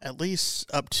 like, at least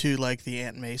up to like the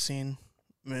Aunt May scene,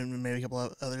 maybe a couple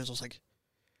of others. I was like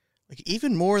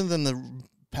even more than the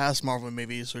past Marvel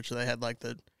movies, which they had like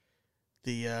the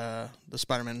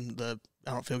Spider-Man, the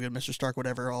I Don't Feel Good, Mr. Stark,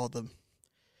 whatever, all the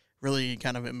really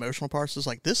kind of emotional parts. Is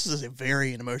like, this is a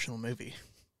very emotional movie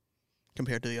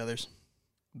compared to the others.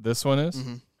 This one is?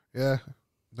 Mm-hmm. Yeah.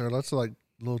 There are lots of like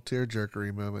little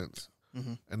tearjerkery moments.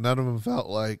 And none of them felt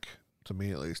like, to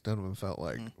me at least, none of them felt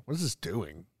like, what is this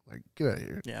doing? Like, get out of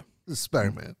here. Yeah. This is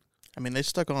Spider-Man. I mean, they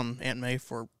stuck on Aunt May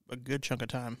for a good chunk of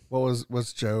time.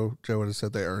 What's Joe? Joe would have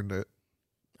said they earned it.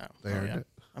 Oh, They earned it.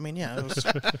 I mean, yeah, it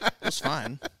was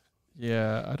fine.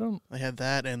 Yeah, I don't. They had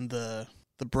that and the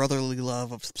brotherly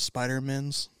love of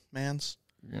Spider-Man's.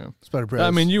 Yeah. Spider Bros.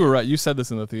 I mean, you were right. You said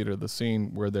this in the theater. The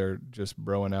scene where they're just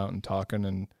broing out and talking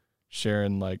and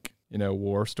sharing like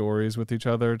war stories with each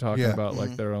other, talking about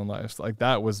like their own lives. Like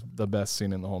that was the best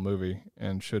scene in the whole movie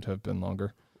and should have been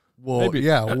longer. Well, Maybe.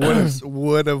 yeah,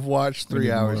 would have watched 3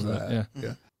 Maybe more hours of of that.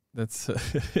 Yeah. That's.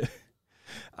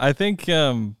 I think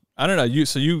I don't know.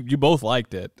 You both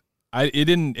liked it. It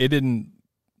didn't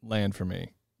land for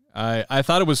me. I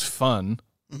thought it was fun.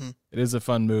 Mm-hmm. It is a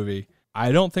fun movie.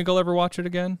 I don't think I'll ever watch it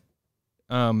again.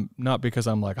 Not because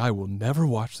I'm like, I will never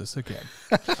watch this again.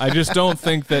 I just don't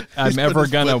think that I'm ever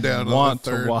gonna want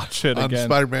to watch it again.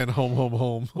 Spider-Man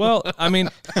Home. Well, I mean,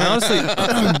 honestly,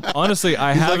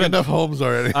 I He's haven't like enough homes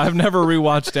already. I've never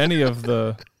rewatched any of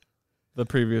the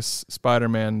previous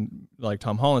Spider-Man, like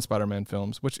Tom Holland Spider-Man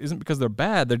films, which isn't because they're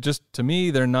bad. They're just, to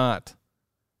me, they're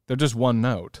just one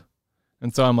note.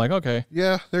 And so I'm like, okay.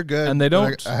 Yeah, they're good. And they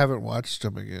don't. I haven't watched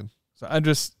them again. So I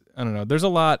don't know. There's a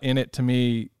lot in it to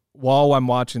me while I'm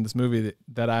watching this movie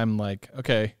that I'm like,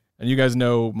 okay. And you guys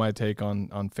know my take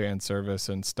on fan service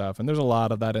and stuff. And there's a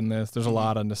lot of that in this. There's a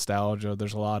lot of nostalgia.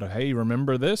 There's a lot of, hey,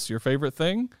 remember this? Your favorite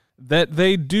thing? That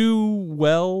they do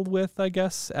well with, I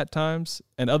guess, at times.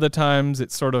 And other times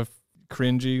it's sort of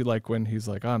cringy, like when he's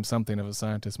like, I'm something of a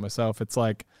scientist myself. It's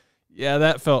like, yeah,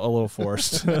 that felt a little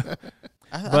forced.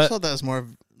 I thought that was more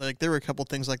of, like, there were a couple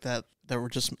things like that were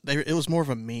just, it was more of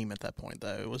a meme at that point,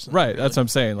 though. It wasn't right, really, that's what I'm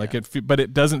saying. Like but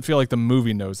it doesn't feel like the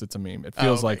movie knows it's a meme. It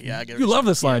feels like, you love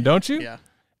this line, don't you? Yeah.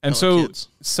 And so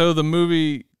the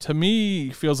movie, to me,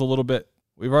 feels a little bit,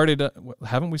 we've already done,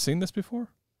 haven't we seen this before?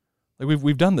 Like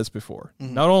we've done this before.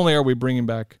 Mm-hmm. Not only are we bringing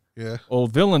back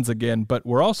old villains again, but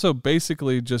we're also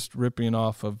basically just ripping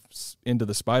off of Into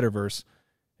the Spider-Verse.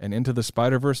 And Into the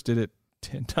Spider-Verse did it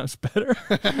 10 times better.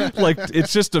 Like,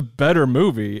 it's just a better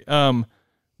movie,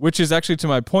 which is actually to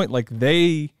my point. Like,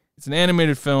 it's an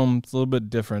animated film. It's a little bit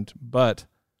different, but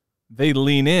they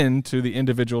lean into the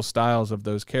individual styles of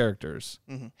those characters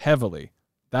heavily.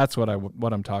 That's what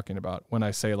I'm talking about when I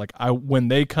say, like, when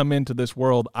they come into this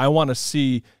world, I want to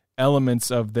see elements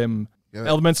of them,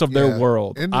 elements of their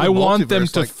world. I want them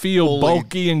to feel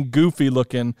bulky and goofy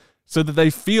looking, so that they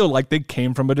feel like they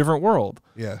came from a different world.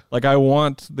 Yeah. Like, I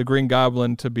want the Green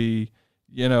Goblin to be,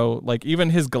 like, even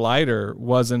his glider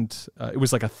wasn't, it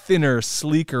was like a thinner,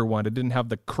 sleeker one. It didn't have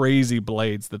the crazy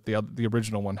blades that the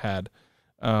original one had.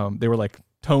 They were like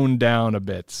toned down a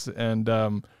bit. And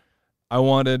I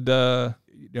wanted,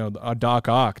 a Doc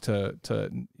Ock to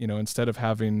instead of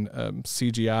having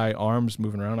CGI arms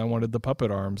moving around, I wanted the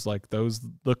puppet arms. Like, those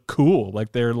look cool.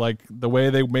 Like, they're like the way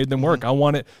they made them work. I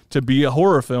want it to be a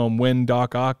horror film when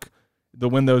Doc Ock,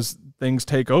 when those things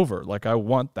take over. Like, I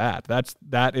want that.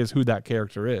 That is who that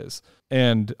character is.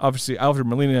 And obviously Alfred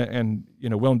Molina and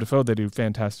Willem Dafoe, they do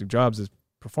fantastic jobs as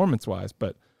performance-wise,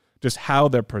 but just how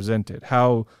they're presented,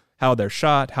 how they're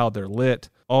shot, how they're lit,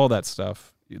 all that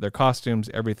stuff. Their costumes,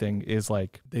 everything is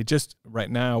like, they just,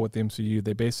 right now with the MCU,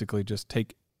 they basically just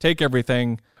take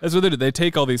everything. That's what they do. They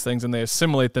take all these things and they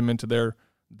assimilate them into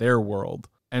their world.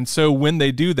 And so when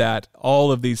they do that,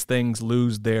 all of these things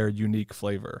lose their unique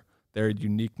flavor, their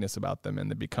uniqueness about them, and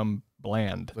they become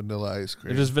bland. Vanilla ice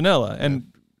cream. They're just vanilla.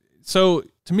 And so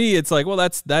to me, it's like, well,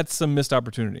 that's a missed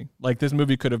opportunity. Like, this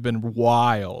movie could have been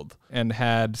wild and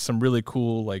had some really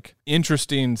cool, like,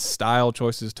 interesting style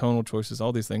choices, tonal choices,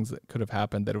 all these things that could have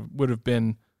happened that would have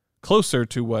been closer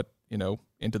to what,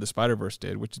 Into the Spider-Verse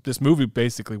did, which this movie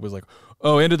basically was like,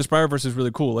 oh, Into the Spider-Verse is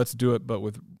really cool. Let's do it, but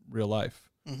with real life.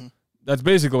 Mm-hmm. That's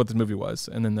basically what this movie was.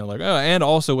 And then they're like, oh, and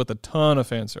also with a ton of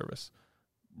fan service.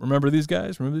 Remember these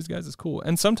guys? It's cool.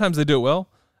 And sometimes they do it well.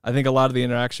 I think a lot of the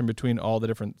interaction between all the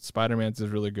different Spider-Mans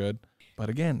is really good. But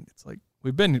again, it's like,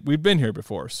 we've been here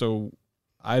before. So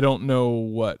I don't know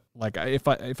what, like,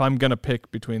 if I'm going to pick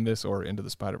between this or Into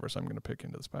the Spider-Verse, I'm going to pick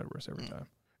Into the Spider-Verse every time.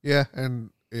 Yeah. And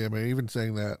I mean, even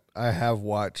saying that, I have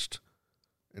watched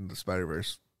Into the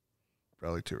Spider-Verse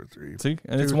probably 2 or 3. See?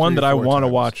 And it's one that I want to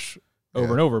watch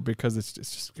over and over because it's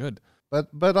just good.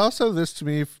 But also this, to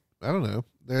me, I don't know,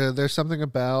 there's something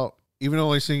about even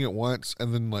only seeing it once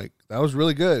and then, like, that was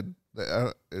really good.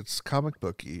 It's comic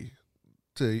booky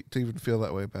to even feel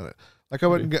that way about it. Like, I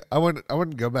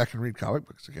wouldn't go back and read comic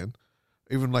books again.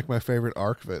 Even like my favorite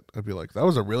arc of it, I'd be like, that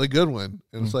was a really good one.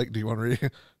 And it's like, do you want to read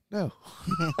it? No.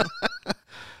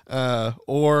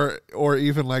 Or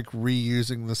even like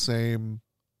reusing the same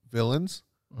villains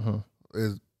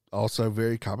is also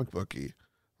very comic booky.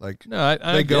 Like, no,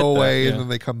 I they go away that, and then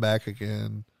they come back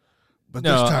again. but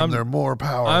No, this time I'm- they're more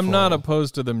powerful. I'm not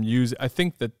opposed to them use. I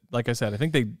think that, like I said, I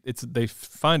think they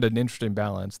find an interesting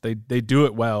balance. They do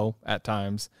it well at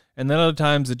times, and then other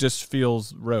times it just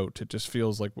feels rote. It just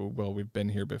feels like, well, we've been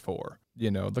here before. You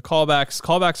know, the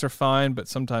callbacks are fine, but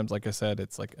sometimes, like I said,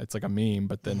 it's like a meme.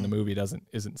 But then the movie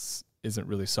isn't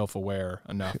really self-aware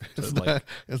enough to It's not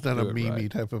do a it meme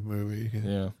right. type of movie.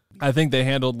 Yeah. I think they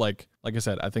handled, like I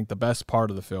said, I think the best part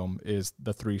of the film is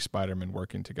the three Spider-Men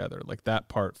working together. Like, that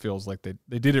part feels like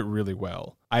they did it really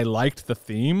well. I liked the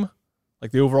theme.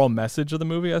 Like, the overall message of the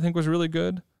movie, I think, was really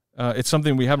good. It's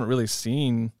something we haven't really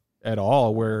seen at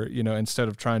all, where, you know, instead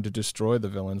of trying to destroy the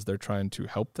villains, they're trying to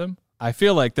help them. I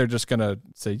feel like they're just gonna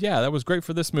say, yeah, that was great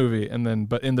for this movie, and then,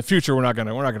 but in the future, we're not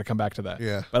gonna come back to that.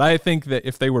 Yeah. But I think that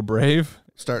if they were brave,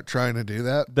 Start trying to do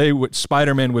that.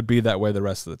 Spider-Man would be that way the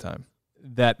rest of the time.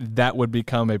 That would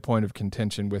become a point of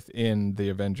contention within the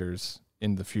Avengers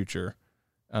in the future,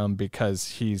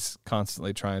 because he's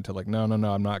constantly trying to, like, no,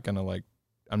 I'm not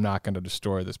gonna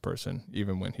destroy this person,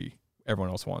 even when everyone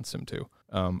else wants him to.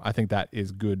 I think that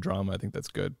is good drama. I think that's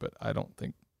good, but I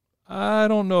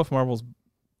don't know if Marvel's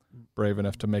brave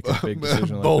enough to make a big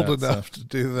decision like Bold that. enough to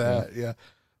do that. Yeah.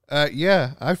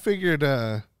 Yeah. I figured,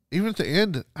 even at the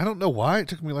end, I don't know why it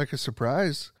took me like a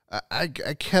surprise. I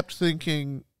kept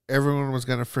thinking everyone was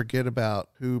going to forget about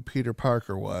who Peter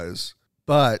Parker was,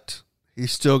 but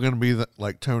he's still going to be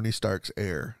like Tony Stark's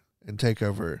heir and take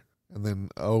over, and then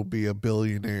be a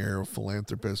billionaire,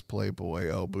 philanthropist, playboy.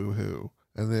 Oh, boo hoo!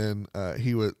 And then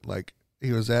he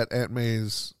was at Aunt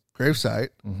May's gravesite,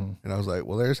 and I was like,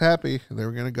 well, there's Happy, and they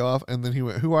were gonna go off, and then he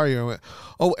went, who are you? I went,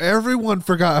 oh, everyone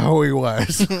forgot who he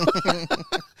was.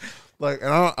 Like,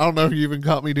 and I don't know if you even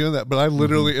caught me doing that, but I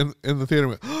literally in the theater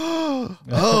went,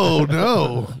 oh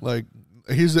no, like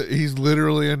he's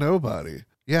literally a nobody.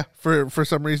 Yeah, for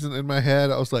some reason in my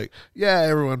head I was like, yeah,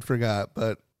 everyone forgot,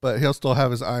 but he'll still have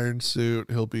his iron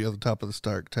suit, he'll be at the top of the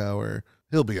Stark Tower,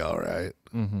 he'll be all right.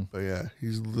 But yeah,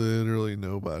 he's literally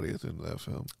nobody at the end of that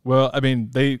film. Well, I mean,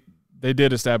 they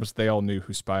did establish they all knew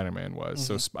who Spider-Man was,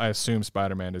 so I assume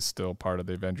Spider-Man is still part of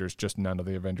the Avengers, just none of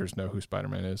the Avengers know who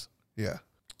Spider-Man is. Yeah.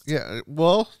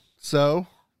 Well, so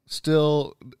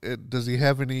still, does he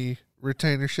have any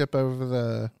retainership over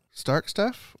the Stark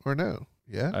stuff or no?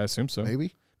 Yeah, I assume so.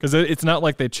 maybe. Because it's not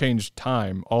like they changed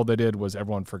time. All they did was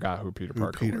everyone forgot who Peter Who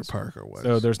Parker Peter was. Parker was.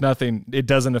 So there's nothing, it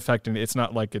doesn't affect any, it's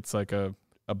not like it's like a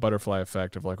butterfly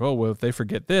effect of like, oh, well, if they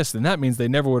forget this, then that means they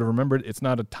never would have remembered. It's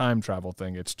not a time travel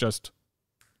thing. It's just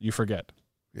you forget.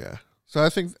 Yeah. So I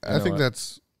think what?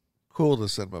 that's cool to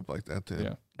set him up like that too.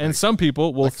 Yeah. And some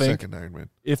people will like think, second Iron Man.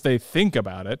 if they think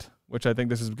about it, which I think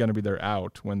this is going to be their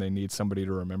out when they need somebody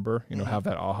to remember, you know, have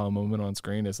that aha moment on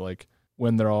screen, is like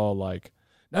when they're all like,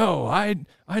 no, I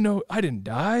know I didn't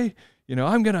die. You know,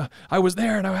 I was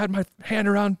there and I had my hand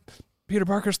around Peter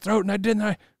Parker's throat and I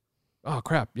didn't. Oh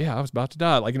crap. Yeah, I was about to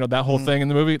die. Like, you know, that whole thing in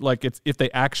the movie, like it's, if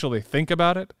they actually think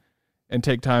about it and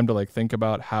take time to like think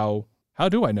about how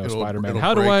do I know Spider-Man? it'll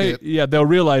How do break it. they'll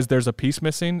realize there's a piece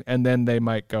missing, and then they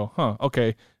might go,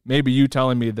 okay, maybe you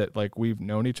telling me that like we've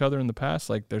known each other in the past,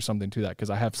 like there's something to that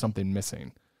because I have something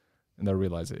missing, and they'll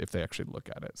realize it if they actually look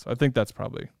at it. So I think that's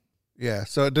probably, Yeah.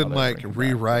 So it didn't they like bring him back.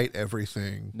 rewrite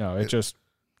everything. no, it just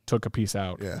took a piece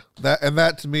out. Yeah.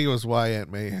 That to me was why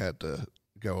Aunt May had to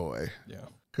go away, Yeah.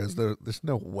 because there's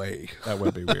no way. That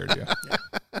would be weird, yeah.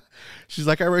 She's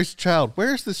like, I raised a child.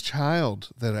 Where's this child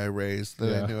that I raised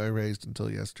that Yeah. I knew I raised until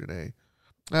yesterday?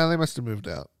 Oh, they must have moved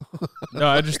out. No,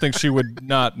 I just think she would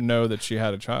not know that she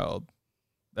had a child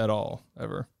at all,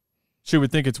 ever. She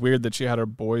would think it's weird that she had her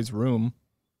boy's room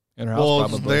in her house, Well,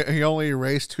 probably. he only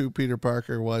erased who Peter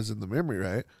Parker was in the memory,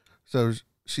 right? So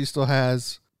she still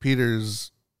has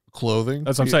Peter's clothing.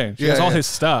 That's what I'm saying. She has all his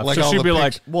stuff. Like so all she'd the be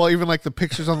like, well, even like the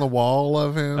pictures on the wall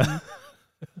of him.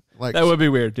 Like that would be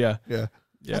weird, yeah. yeah.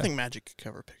 Yeah. I think magic could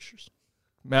cover pictures.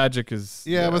 Magic is...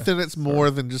 Yeah, but then it's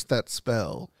more than just that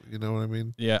spell. You know what I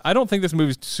mean? Yeah, I don't think this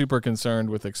movie's super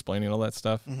concerned with explaining all that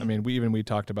stuff. I mean, we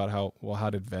talked about how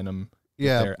did Venom get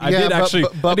Yeah, there? I did actually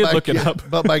I did by look it up.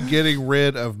 But by getting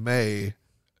rid of May,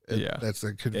 Yeah. that's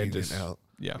a convenient just- out.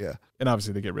 Yeah. Yeah. And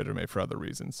obviously they get rid of May for other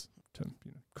reasons to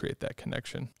create that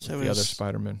connection So with the other is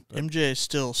Spider-Man. But, MJ is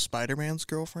still Spider-Man's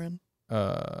girlfriend?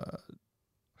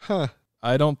 Huh.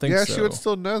 I don't think Yeah, so. she would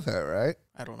still know that, right?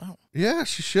 I don't know. Yeah,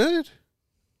 she should.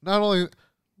 Not only,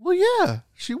 well, yeah,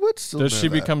 she would still. Does know she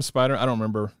that. become Spider? I don't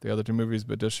remember the other two movies,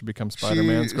 but does she become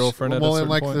Spider-Man's girlfriend at a Well, in certain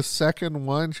like point? the second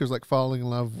one, she was like falling in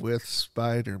love with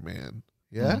Spider-Man.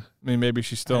 Yeah, I mean, maybe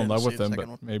she's still I in didn't love with see the him, second but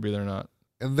one. maybe they're not.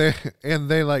 and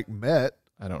they like met,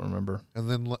 I don't remember. and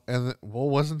then well,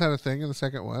 wasn't that a thing in the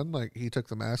second one? Like he took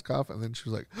the mask off, and then she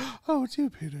was like, "Oh, it's you,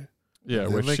 Peter." Yeah,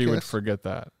 then which they she would kiss? forget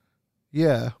that.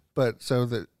 Yeah, but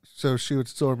so she would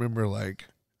still remember like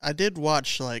I did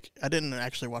watch I didn't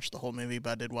actually watch the whole movie,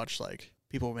 but I did watch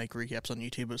people make recaps on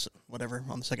YouTube or whatever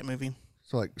on the second movie.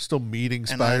 so like still meeting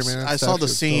And I, Spider-Man. I and saw stuff, the she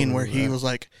would still scene where remember he that. was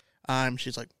like,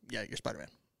 she's like, yeah, you're Spider-Man.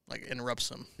 Like interrupts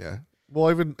him. Yeah. Well,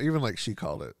 even like she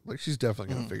called it. Like she's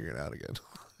definitely gonna Mhm. figure it out again.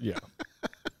 Yeah.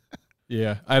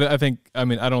 Yeah. I think, I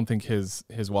mean, I don't think his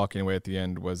walking away at the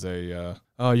end was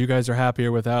oh, you guys are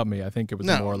happier without me. I think it was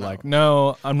more No. like,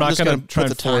 no, I'm not just going gonna to try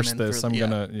put and the time force in this. for- I'm yeah.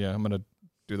 going to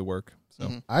do the work. So,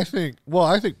 Mhm. I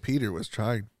think Peter was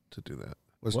trying to do that.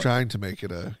 Was What? trying to make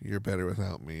it you're better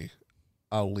without me.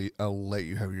 I'll let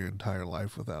you have your entire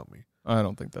life without me. I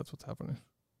don't think that's what's happening.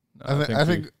 No,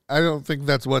 I don't think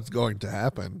that's what's going to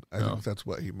happen. I No. think that's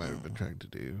what he might have been trying to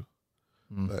do.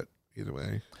 Mm. But either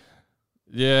way.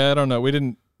 Yeah, I don't know.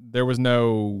 There was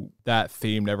that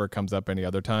theme never comes up any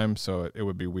other time, so it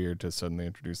would be weird to suddenly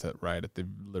introduce that right at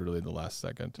literally the last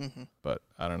second. Mhm. But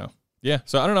I don't know. Yeah,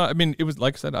 so I don't know. I mean, it was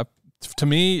like I said, to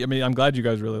me, I mean, I'm glad you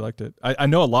guys really liked it. I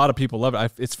know a lot of people love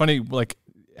it. It's funny, like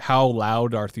how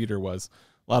loud our theater was.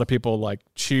 A lot of people like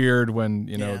cheered when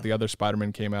the other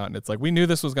Spider-Man came out, and it's like we knew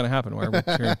this was going to happen. Why are we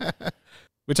cheering?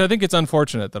 Which I think it's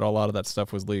unfortunate that a lot of that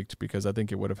stuff was leaked because I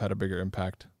think it would have had a bigger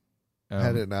impact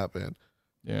Had it not been.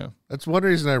 Yeah. That's one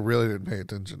reason I really didn't pay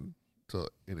attention to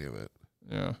any of it.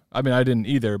 Yeah. I mean, I didn't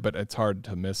either, but it's hard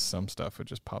to miss some stuff. It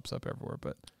just pops up everywhere.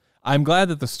 But I'm glad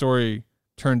that the story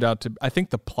turned out to, I think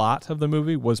the plot of the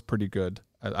movie was pretty good.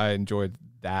 I enjoyed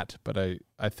that, but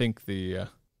I think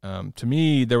to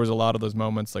me, there was a lot of those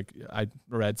moments. Like I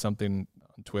read something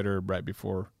on Twitter right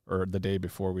before or the day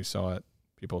before we saw it,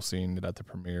 people seeing it at the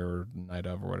premiere or night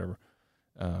of or whatever.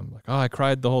 Like, oh, I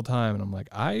cried the whole time. And I'm like,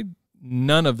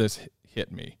 none of this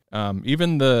hit me.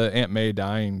 Even the Aunt May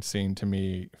dying scene to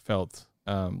me felt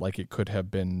like it could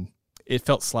have been, it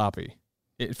felt sloppy.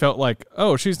 It felt like,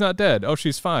 oh, she's not dead. Oh,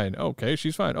 she's fine. Okay,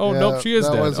 she's fine. Oh, Yeah, nope, she is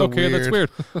that dead. was Okay, that's weird.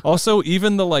 weird. Also,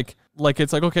 even the like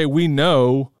it's like, okay, we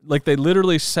know, like they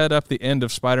literally set up the end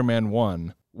of Spider-Man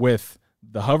 1 with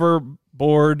the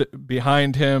hoverboard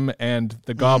behind him and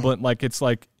the goblin, like it's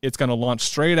going to launch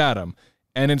straight at him.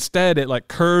 And instead it like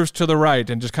curves to the right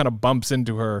and just kind of bumps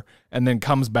into her and then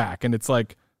comes back. And it's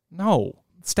like, no,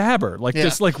 stab her. Like,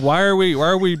 just like, why are we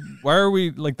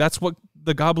like, that's what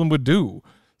the goblin would do.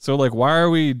 So like, why are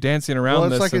we dancing around Well,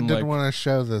 it's this? like it and, didn't want to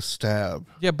show the stab.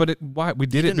 yeah, but why we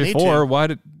did it didn't need before? to. Why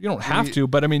you don't have to?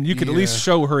 But I mean, you could at least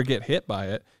show her get hit by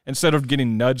it instead of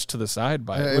getting nudged to the side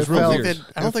by it. Yeah, It was it real felt- weird.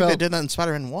 I don't It think they felt- did that in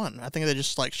Spider-Man 1. I think they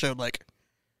just like showed like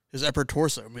his upper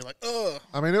torso and be like, ugh.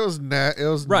 I mean, it was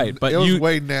Right, but it was you-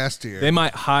 way nastier. They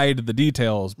might hide the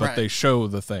details, but Right. they show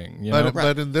the thing. You know,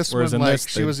 but in this Whereas one, in like this,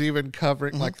 she they- was even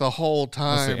covering like the whole see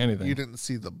time. anything. You didn't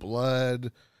see the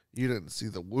blood. You didn't see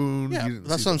the wound. Yeah, you didn't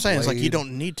that's see what I'm the saying. It's like you blade.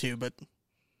 don't need to, but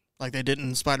like they did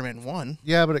in Spider-Man 1.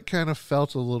 Yeah, but it kind of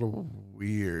felt a little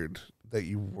weird that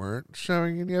you weren't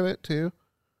showing any of it too.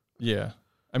 yeah.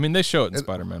 I mean, they show it in It-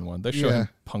 Spider-Man 1. They show yeah. him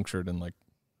punctured and like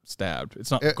stabbed.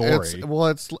 It's not It- gory.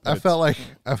 I it's- felt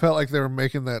like they were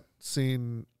making that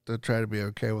scene to try to be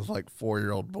okay with like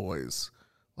 4-year-old boys.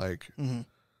 Like, Mhm.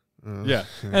 Yeah.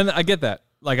 And I get that.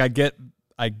 Like I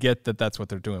get that that's what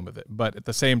they're doing with it. But at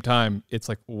the same time, it's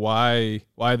like why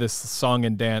this song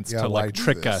and dance Yeah, to why like do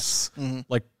trick this? us? Mhm.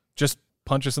 Like just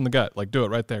punch us in the gut. Like do it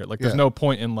right there. Like there's Yeah. no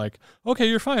point in like, okay,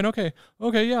 you're fine. Okay,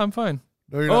 yeah, I'm fine.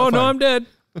 no, you're Oh not no, fine. I'm dead.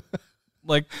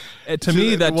 Like to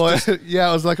me, that's just, yeah,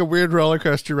 it was like a weird roller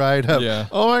coaster ride up. Yeah.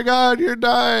 Oh my God, you're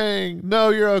dying. No,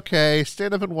 you're okay.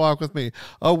 Stand up and walk with me.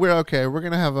 Oh, we're okay. We're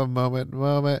gonna have a moment,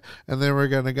 and then we're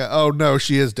gonna go. Oh no,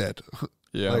 she is dead.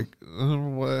 yeah,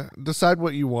 Like, decide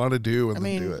what you want to do and I then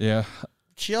mean- do it. yeah.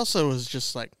 She also was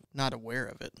just like not aware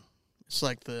of it. It's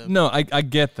like the No, I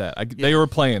get that. They Yeah. were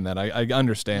playing that. I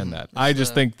understand that. I It's,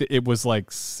 just think that it was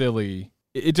like silly.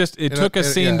 It And took a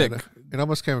scene yeah, that it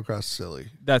almost came across silly.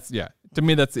 that's yeah. To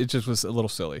me, it just was a little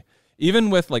silly. Even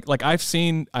with like I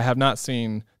have not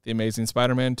seen the Amazing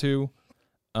Spider-Man 2,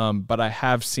 but I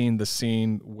have seen the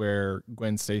scene where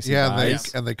Gwen Stacy Yeah,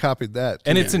 dies, and they copied that.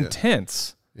 and too. it's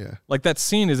intense. Yeah. Like that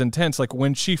scene is intense. Like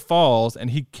when she falls and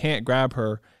he can't grab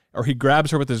her, or he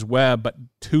grabs her with his web, but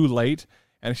too late,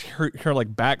 and her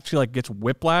like back, she like gets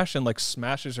whiplash and like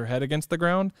smashes her head against the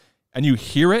ground, and you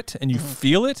hear it and you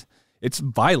feel it. It's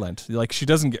violent. Like she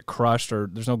doesn't get crushed or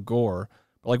there's no gore.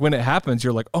 But like when it happens,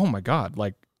 you're like, oh my God,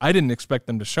 like I didn't expect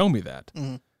them to show me that.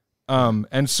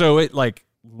 And so it like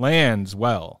lands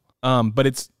well. But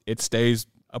it stays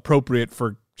appropriate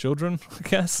for children, I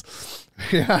guess.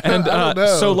 Yeah. And I don't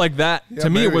know. so like that Yeah, to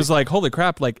me, it maybe. was like, holy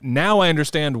crap. Like now I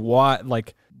understand why,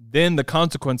 like then the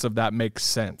consequence of that makes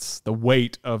sense. The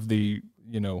weight of the,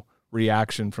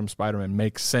 reaction from Spider-Man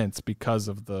makes sense because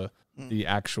of the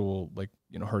actual, like,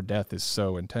 you know, her death is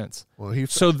so intense. Well, she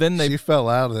fell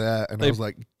out of that, and I was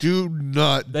like, do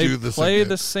not do this They play again.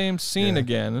 the same scene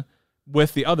again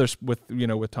with the others, with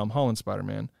Tom Holland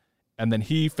Spider-Man, and then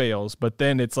he fails, but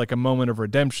then it's like a moment of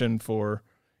redemption for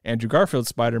Andrew Garfield's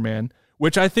Spider-Man,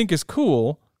 which I think is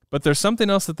cool, but there's something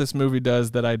else that this movie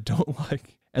does that I don't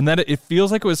like, and that it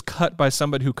feels like it was cut by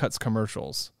somebody who cuts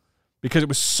commercials, because it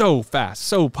was so fast,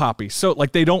 so poppy, so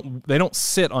like they don't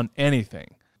sit on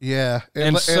anything. Yeah,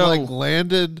 it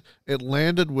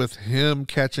landed with him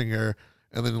catching her,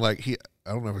 and then like I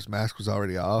don't know if his mask was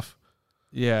already off.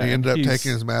 Yeah, he ended up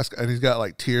taking his mask, and he's got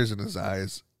like tears in his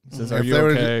eyes. He says, "Are you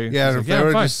okay?" If they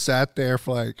would have just sat there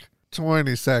for like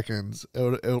 20 seconds,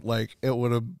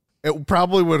 it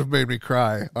probably would have made me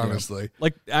cry, honestly. Yeah.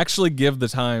 Like, actually give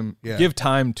time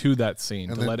to that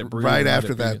scene, and to let it breathe. Right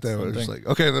after that, though, it was like,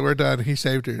 okay, then we're done. He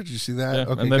saved her. Did you see that? Yeah.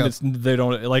 Okay, and then they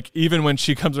don't, like, even when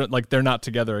she comes, like, they're not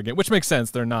together again, which makes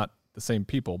sense. They're not the same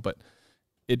people, but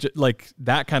it just, like,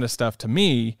 that kind of stuff to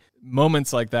me,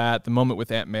 moments like that, the moment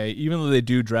with Aunt May, even though they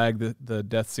do drag the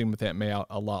death scene with Aunt May out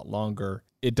a lot longer,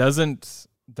 it doesn't,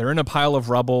 they're in a pile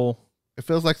of rubble. It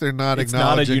feels like they're not it's not a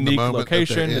acknowledging unique the moment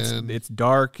location. It's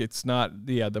dark. It's not,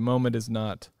 the moment is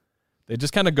not, they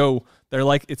just kind of go, they're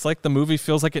like, it's like the movie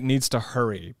feels like it needs to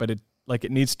hurry, but it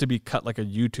needs to be cut like a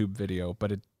YouTube video,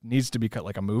 but it needs to be cut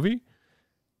like a movie,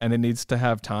 and it needs to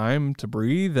have time to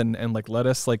breathe and like let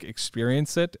us like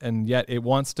experience it. And yet it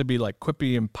wants to be like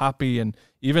quippy and poppy. And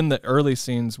even the early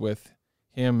scenes with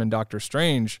him and Doctor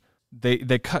Strange, they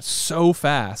cut so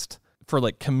fast for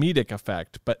like comedic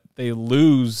effect, but they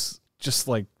lose just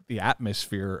like the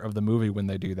atmosphere of the movie when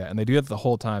they do that. And they do it the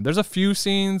whole time. There's a few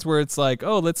scenes where it's like,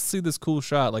 oh, let's see this cool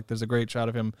shot. Like there's a great shot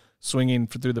of him swinging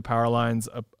through the power lines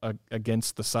up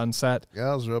against the sunset. Yeah,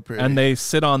 that was real pretty. And they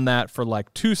sit on that for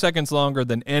like 2 seconds longer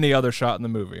than any other shot in the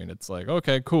movie. And it's like,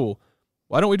 okay, cool.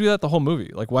 Why don't we do that the whole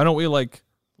movie? Like, why don't we like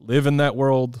live in that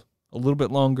world a little bit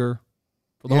longer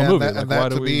for the whole movie? And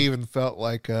that to me even felt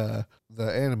like the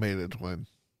animated one.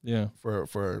 Yeah.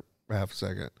 For half a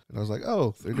second, and I was like,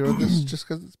 "Oh, they're doing this just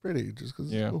because it's pretty, just because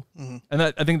it's cool." Mm-hmm. And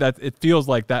I think that it feels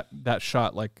like that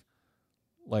shot, like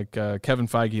Kevin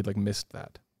Feige like missed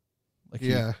that. Like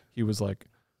he was like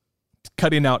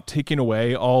cutting out, taking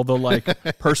away all the like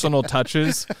personal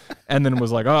touches, and then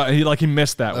was like, oh, he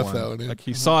missed that one. Like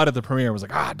he saw it at the premiere, and was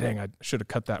like, dang, I should have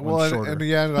cut that one shorter. And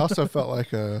it also felt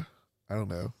like I don't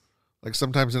know, like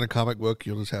sometimes in a comic book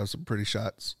you'll just have some pretty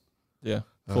shots. Yeah.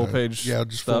 Full page.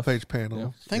 Just full page panel. Yeah.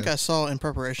 I think I saw in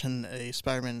preparation a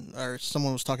Spider-Man, or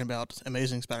someone was talking about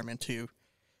Amazing Spider-Man 2.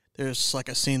 There's like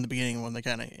a scene in the beginning when they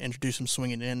kind of introduce him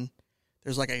swinging in.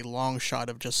 There's like a long shot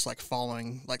of just like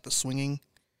following like the swinging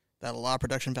that a lot of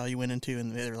production value went into,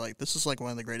 and they're like, this is like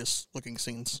one of the greatest looking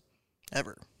scenes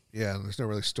ever. Yeah, and there's no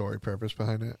really story purpose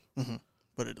behind it. Mm-hmm.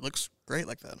 But it looks great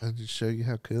like that. And just show you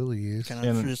how cool he is.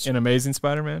 In Amazing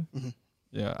Spider-Man? Mm-hmm.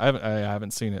 Yeah, I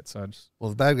haven't seen it, so I just... Well,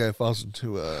 the bad guy falls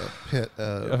into a pit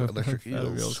of electric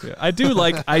eels. Yeah. I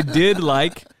did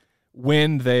like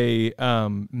when they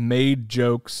made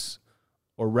jokes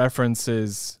or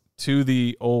references to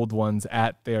the old ones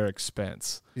at their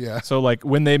expense. Yeah. So like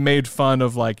when they made fun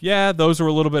of like, yeah, those were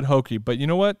a little bit hokey, but you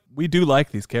know what? We do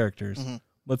like these characters. Mm-hmm.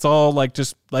 Let's all like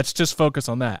let's just focus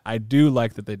on that. I do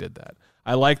like that they did that.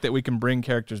 I like that we can bring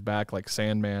characters back like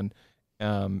Sandman,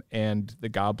 and the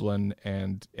Goblin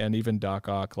and even Doc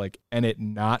Ock, like, and it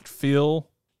not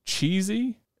feel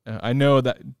cheesy. I know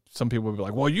that some people will be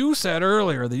like, well, you said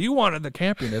earlier that you wanted the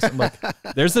campiness. I'm like,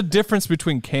 there's a difference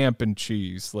between camp and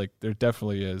cheese. Like, there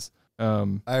definitely is.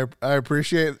 I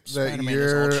appreciate that Spider-Man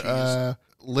you're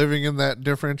living in that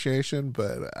differentiation,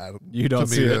 but you don't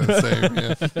see it. The same,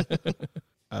 yeah.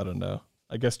 I don't know.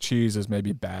 I guess cheese is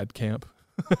maybe bad camp.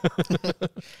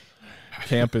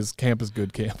 Camp is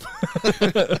good camp.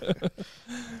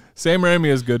 Sam Raimi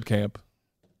is good camp.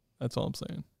 That's all I'm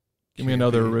saying. Give me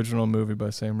another original movie by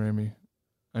Sam Raimi.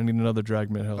 I need another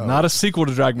Dragnet Hill. Not a sequel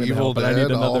to Dragnet Hill, but I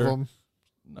need another.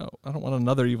 No, I don't want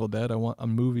another Evil Dead. I want a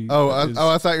movie.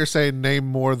 I thought you were saying name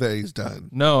more that he's done.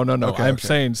 No. Okay, I'm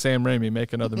saying Sam Raimi,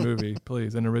 make another movie,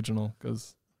 please, an original,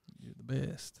 because you're the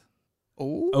best.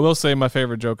 Oh, I will say my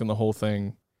favorite joke in the whole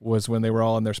thing was when they were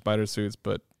all in their spider suits,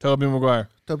 but Tobey Maguire.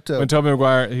 When Tobey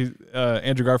Maguire,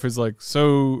 Andrew Garfield's like,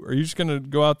 so are you just going to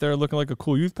go out there looking like a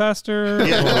cool youth pastor?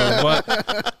 Or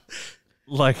what?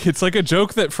 Like, it's like a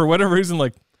joke that for whatever reason,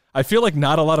 like, I feel like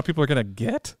not a lot of people are going to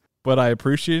get, but I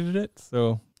appreciated it.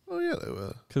 So, oh yeah, they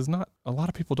will. Because not a lot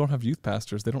of people don't have youth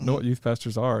pastors. They don't know what youth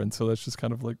pastors are. And so that's just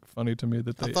kind of like funny to me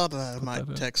that they. I thought that I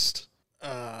might text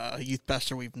youth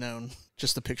pastor we've known.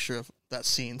 Just a picture of that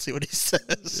scene. See what he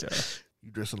says. Yeah.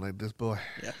 You dressing like this boy?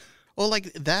 Yeah. Well,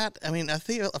 like that. I mean, I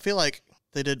feel like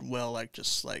they did well, like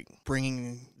just like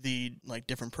bringing the like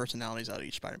different personalities out of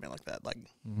each Spider-Man like that. Like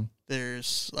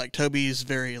there's like Tobey's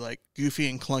very like goofy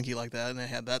and clunky like that, and they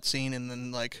had that scene, and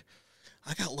then like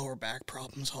I got lower back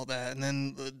problems, all that, and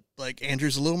then like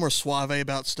Andrew's a little more suave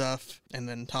about stuff, and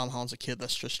then Tom Holland's a kid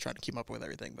that's just trying to keep up with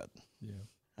everything. But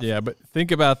yeah, but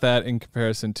think about that in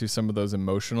comparison to some of those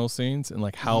emotional scenes and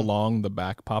like how long the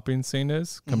back popping scene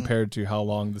is compared to how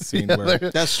long the scene where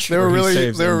that's They true. were he really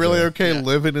saves okay Yeah.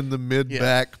 living in the mid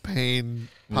back pain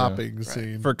popping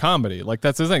scene. for comedy. Like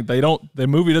that's the thing. The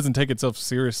movie doesn't take itself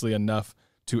seriously enough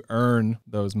to earn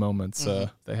those moments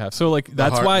they have. So like the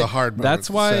hard moments, that's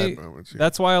the why sad moments, yeah.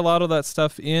 that's why a lot of that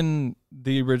stuff in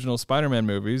the original Spider-Man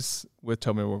movies with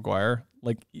Tobey Maguire,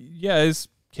 like as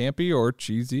campy or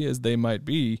cheesy as they might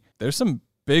be, there's some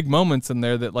big moments in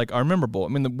there that like are memorable. I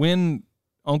mean, when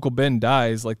Uncle Ben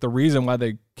dies, like the reason why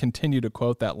they continue to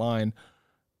quote that line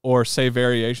or say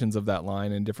variations of that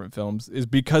line in different films is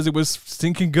because it was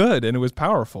stinking good and it was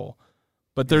powerful.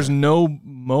 But there's no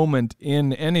moment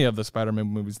in any of the Spider-Man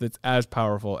movies that's as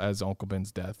powerful as Uncle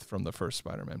Ben's death from the first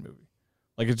Spider-Man movie.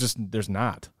 Like it's just, there's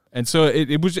not. And so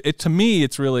it was to me,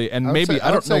 it's really, and I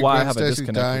don't know why I have a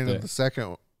disconnect dying with in it.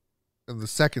 the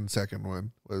second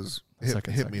one was hit me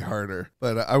second. harder.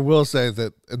 But I will say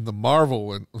that in the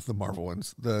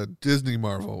the Disney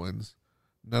Marvel ones,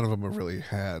 none of them have really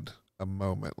had a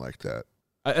moment like that.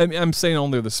 I'm saying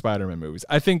only the Spider-Man movies.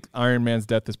 I think Iron Man's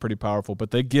death is pretty powerful,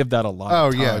 but they give that a lot Oh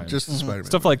of time. yeah, just the Spider-Man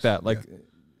Stuff like movies. that. Like Yeah.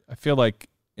 I feel like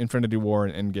Infinity War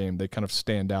and Endgame, they kind of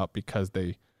stand out because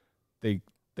they do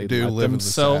let live in the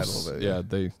themselves sad a little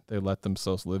bit, they let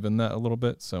themselves live in that a little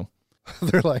bit. So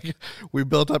They're like, we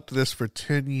built up to this for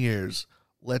 10 years.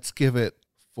 Let's give it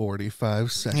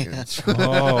 45 seconds.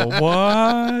 oh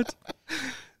what?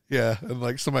 Yeah, and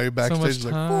like somebody backstage much is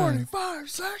like, time. 45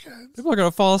 seconds. People are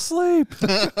gonna fall asleep.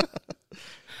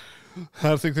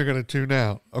 I think they're going to tune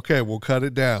out. Okay, we'll cut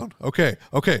it down. Okay,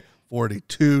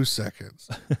 42 seconds.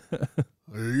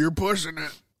 You're pushing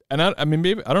it. And I mean,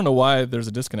 maybe I don't know why there's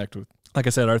a disconnect with. Like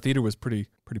I said, our theater was pretty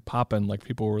popping. Like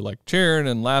people were like cheering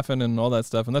and laughing and all that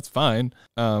stuff, and that's fine.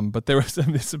 But there were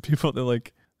some people that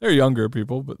like they're younger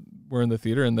people, but were in the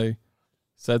theater and they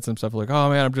said some stuff like, "Oh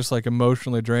man, I'm just like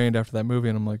emotionally drained after that movie,"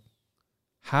 and I'm like,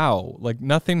 "How? Like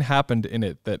nothing happened in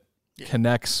it that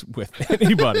connects with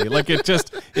anybody. Like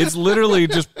it's literally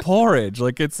just porridge.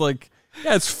 Like it's like."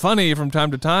 Yeah, it's funny from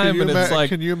time to time, but it's like,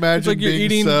 can you imagine it's like you're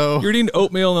eating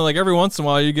oatmeal, and then like every once in a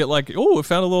while you get like, oh, I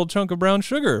found a little chunk of brown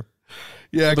sugar.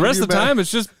 Yeah, The rest of the time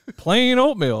it's just plain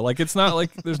oatmeal. Like it's not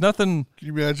like there's nothing. Can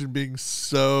you imagine being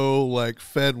so like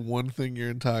fed one thing your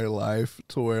entire life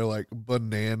to where like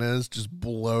bananas just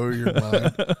blow your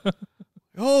mind?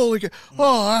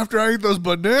 After I ate those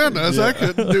bananas, I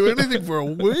couldn't do anything for a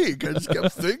week. I just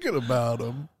kept thinking about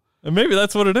them. And maybe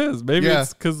that's what it is. Maybe Yeah.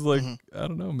 it's because like I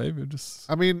don't know. Maybe it just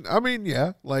I mean,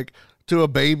 yeah. Like to a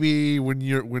baby when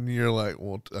you're like,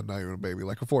 well, not even a baby,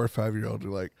 like a 4 or 5 year old,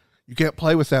 you're like, you can't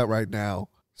play with that right now.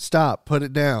 Stop, put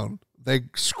it down. They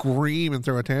scream and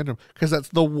throw a tantrum because that's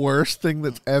the worst thing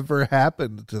that's ever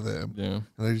happened to them. yeah,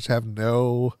 And they just have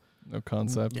no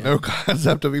concept. Yeah.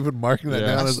 concept of even marking that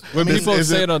Yeah. down as When people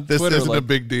say it on this Twitter, isn't a like-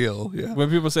 big deal. Yeah. When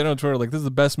people say it on Twitter, like this is the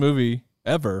best movie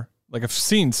ever. Like I've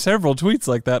seen several tweets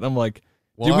like that. And I'm like,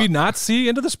 did we not see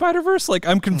Into the Spider-Verse? Like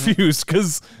I'm confused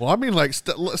because Well, I mean, like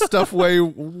stuff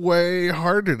way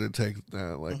harder to take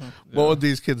now. Like, what would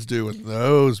these kids do with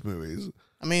those movies?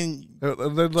 I mean,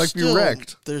 They'd like still, be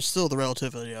wrecked. There's still the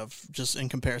relativity of just in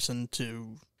comparison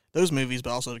to those movies,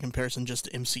 but also in comparison just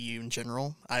to MCU in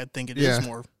general. I think it is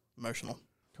more emotional.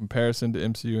 comparison to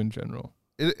MCU in general.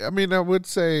 I mean, I would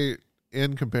say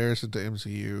in comparison to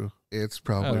MCU, it's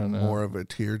probably don't know. more of a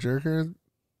tearjerker.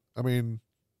 I mean,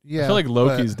 yeah. I feel like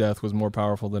Loki's death was more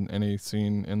powerful than any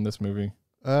scene in this movie.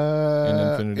 in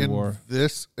Infinity War.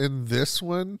 In this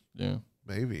one, Yeah.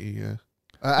 maybe, yeah.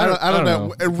 I I don't know.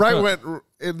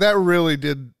 know. That really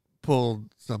did pull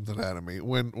something out of me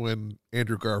when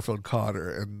Andrew Garfield caught her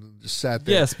and just sat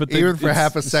there. Yes, but even for it's-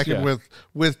 half a it's- second yeah.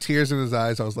 with tears in his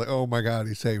eyes, I was like, "Oh my god,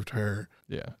 he saved her."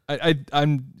 Yeah.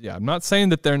 I'm not saying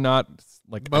that they're not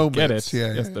like I get Moments, it.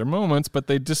 yeah, Yes, yeah. they're moments, but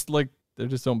they just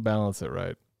don't balance it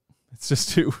right. It's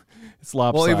just it's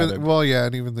lopsided.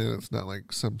 And even though it's not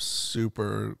like some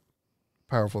super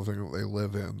powerful thing that they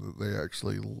live in, that they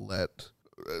actually let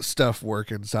stuff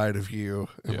work inside of you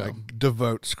and Yeah. like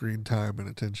devote screen time and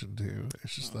attention to.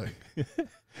 It's just like,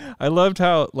 I loved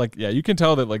how you can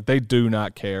tell that like they do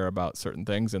not care about certain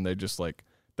things and they just like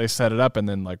they set it up and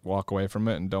then like walk away from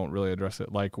it and don't really address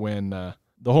it. Like when the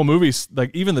whole movie,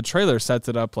 like even the trailer sets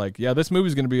it up like, yeah, this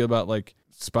movie's going to be about like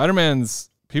Spider-Man's,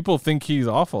 people think he's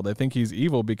awful. They think he's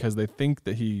evil because they think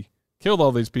that he killed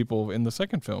all these people in the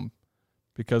second film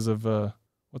because of,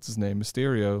 what's his name?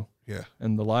 Mysterio. Yeah.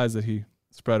 And the lies that he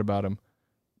spread about him.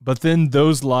 But then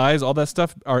those lies, all that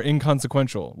stuff are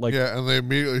inconsequential. Like, yeah, and they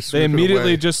immediately they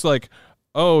immediately just like,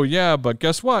 oh yeah, but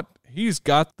guess what? He's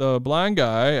got the blind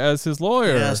guy as his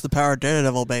lawyer. Yeah, it's the power of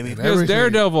Daredevil, baby. And He's everything-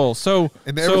 Daredevil. So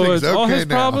and so everything's all okay his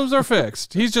now. problems are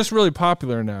fixed. He's just really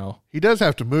popular now. He does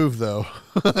have to move though.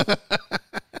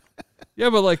 Yeah,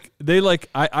 but like they like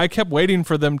I kept waiting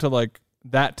for them to like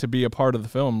that to be a part of the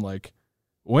film. Like,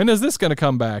 when is this gonna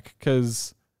come back?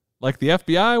 Because like the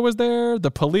FBI was there,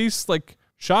 the police like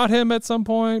shot him at some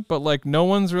point, but like no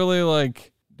one's really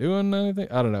like doing anything.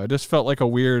 I don't know. It just felt like a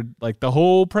weird, like the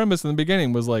whole premise in the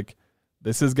beginning was like,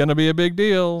 this is gonna be a big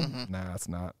deal. Nah, it's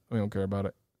not. We don't care about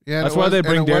it. Yeah, That's why they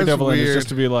bring Daredevil in, is just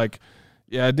to be like,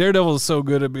 yeah, Daredevil is so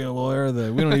good at being a lawyer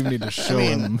that we don't even need to show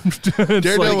him. It's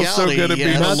Daredevil's so legality, good at being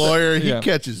yeah. a lawyer, he Yeah.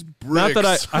 catches Not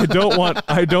bricks. that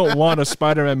I don't want a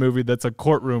Spider-Man movie that's a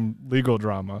courtroom legal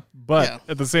drama, but Yeah.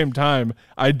 at the same time,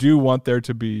 I do want there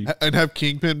to be. and have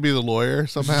Kingpin be the lawyer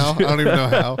somehow. I don't even know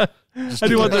how. I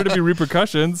do want there to be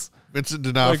repercussions. Vincent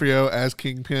D'Onofrio as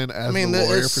Kingpin as mean, the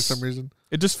lawyer it's- for some reason.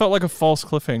 It just felt like a false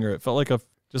cliffhanger. It felt like a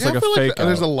just Yeah, like I a feel fake.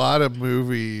 there's a out. lot of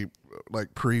movie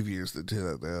like previews that do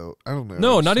that though. I don't know.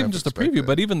 No, I not even have just a to expect preview, it.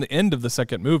 but even the end of the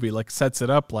second movie like sets it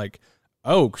up like,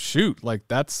 oh shoot, like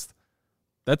that's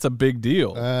a big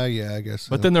deal. Yeah, I guess.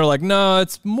 But so. then they're like, no,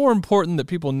 it's more important that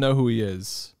people know who he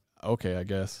is. Okay, I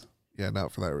guess. yeah,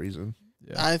 not for that reason.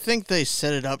 Yeah. I think they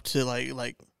set it up to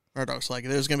like Murdoch's like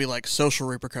there's gonna be like social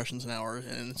repercussions now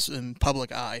and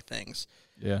public eye things,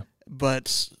 Yeah.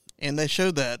 and they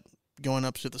showed that going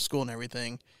up to the school and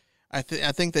everything. I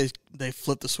think they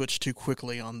flipped the switch too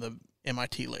quickly on the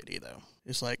MIT lady though.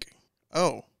 It's like,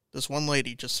 oh, this one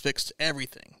lady just fixed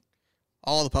everything,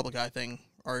 all the public eye thing,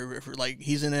 or like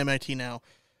he's in MIT now.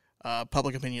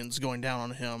 Public opinion's going down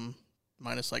on him,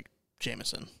 minus like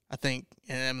Jameson. I think,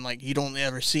 and like you don't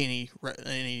ever see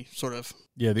any sort of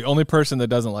Yeah, the only person that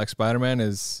doesn't like Spider-Man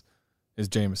is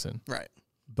Jameson. right.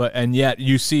 But and yet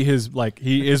you see his like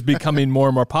he is becoming more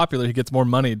and more popular. He gets more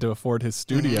money to afford his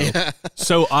studio. Yeah.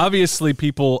 So obviously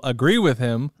people agree with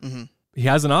him. Mhm. He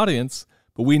has an audience,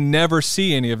 but we never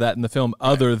see any of that in the film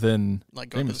other than Like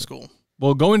going to the Jameson. school.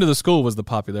 Well, going to the school was the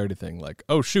popularity thing. Like,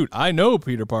 oh shoot, I know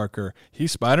Peter Parker.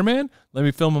 He's Spider-Man. Let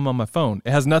me film him on my phone.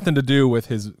 It has nothing to do with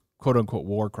his quote unquote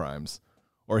war crimes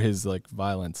or his like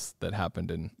violence that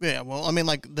happened in. Yeah, well, I mean,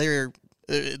 like they were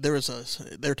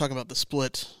talking about the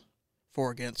split for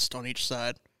against on each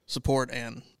side, support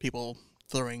and people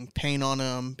throwing paint on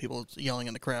him, people yelling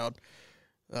in the crowd.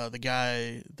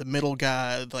 The middle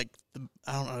guy, like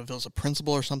I don't know if it was a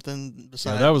principal or something. Yeah,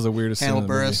 Besides that was the weirdest scene. Hannibal in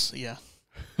the movie. Buress,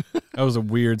 yeah, That was a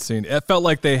weird scene. It felt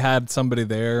like they had somebody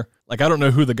there. Like I don't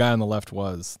know who the guy on the left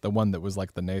was. The one that was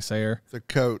like the naysayer. The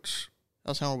coach.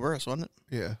 that was Hannibal Buress, wasn't it?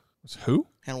 Yeah. Was who?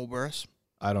 Hannibal Buress.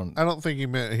 I don't. I don't think he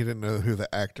meant he didn't know who the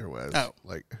actor was. Oh.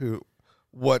 Like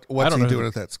what's don't he know doing who-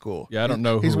 at that school? Yeah, I don't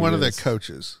know He's who one he of the is.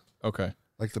 coaches, Okay.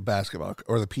 like the basketball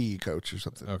or the PE coach or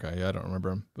something. Okay. Yeah, I don't remember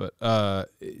him. But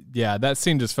yeah, that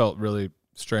scene just felt really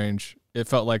strange. It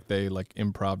felt like they like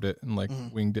improv'd it and like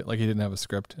winged it, like he didn't have a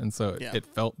script, and so Yeah. it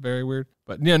felt very weird.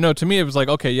 But yeah, no, to me it was like,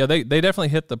 okay, yeah, they definitely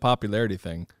hit the popularity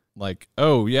thing. Like,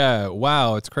 oh yeah,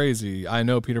 wow, it's crazy. I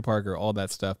know Peter Parker, all that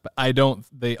stuff, but I don't.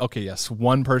 Okay, yes,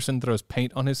 one person throws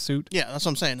paint on his suit. Yeah, that's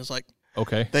what I'm saying. It's like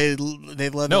Okay, they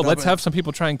led no, it up let's and- have some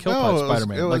people try and kill No, it was-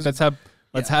 Spider-Man. it Like was-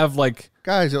 let's have like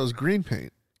Guys, it was green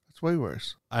paint. It's way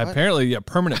worse. apparently yeah,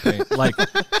 permanent paint. Like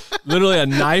literally a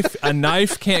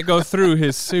knife can't go through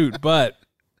his suit, but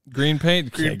green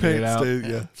paint Green can't get paint it out.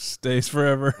 stays Stays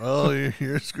forever. Well,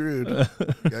 you're screwed.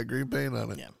 Got green paint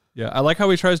on it. Yeah. Yeah, I like how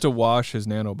he tries to wash his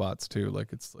nanobots too.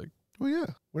 Like it's like Well, yeah.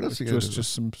 What else you got?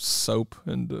 just some soap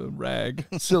and a rag.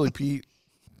 Silly Pete.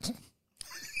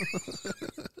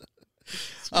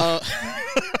 Uh,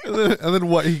 And then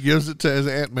what? He gives it to his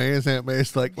Aunt May. His Aunt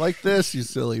May's like this, you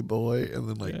silly boy. And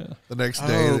then like Yeah. the next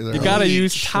day, Oh, they're You like, gotta Bleach.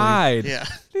 use Tide. yeah.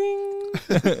 Ding.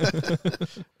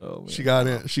 Oh, man. she got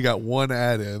in. She got one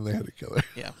ad in. They had to kill her.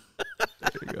 Yeah.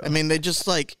 There you go. I mean, they just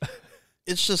like,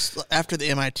 it's just after the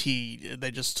MIT,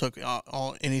 they just took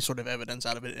all any sort of evidence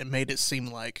out of it and made it seem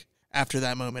like after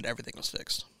that moment everything was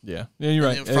fixed. Yeah, you're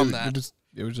right. From it, that.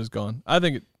 it was just gone. I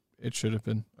think it should have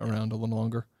been around a little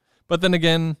longer. But then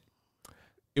again,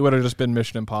 it would have just been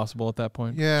Mission Impossible at that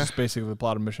point. Yeah. Just basically the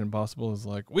plot of Mission Impossible is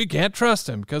like, we can't trust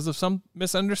him because of some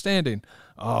misunderstanding.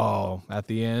 Oh, at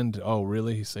the end, oh,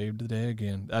 really? He saved the day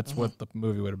again. That's what the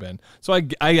movie would have been. So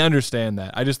I understand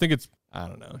that. I just think it's, I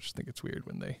don't know. I just think it's weird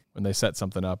when they set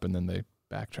something up and then they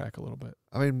backtrack a little bit.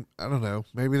 I mean, I don't know.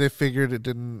 Maybe they figured it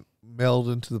didn't meld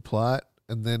into the plot,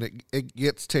 and then it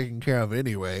gets taken care of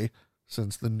anyway,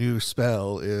 since the new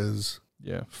spell is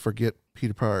forget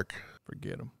Peter Park.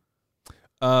 Forget him.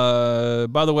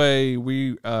 By the way,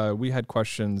 we had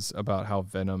questions about how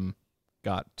Venom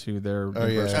got to their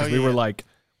universe. yeah. We were like,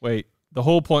 wait, the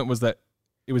whole point was that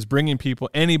it was bringing people,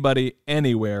 anybody,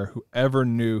 anywhere, who ever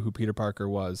knew who Peter Parker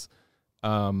was,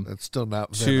 That's still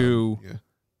not to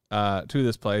Venom. to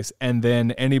this place, and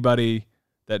then anybody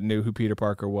that knew who Peter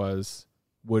Parker was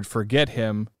would forget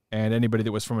him, and anybody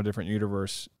that was from a different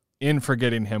universe, in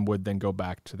forgetting him, would then go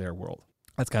back to their world.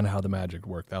 That's kind of how the magic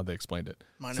worked, how they explained it.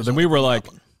 So then we were like,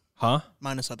 huh?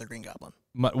 Minus other Green Goblin.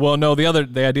 Well, no, the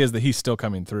idea is that he's still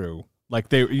coming through.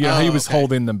 Like he was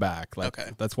holding them back.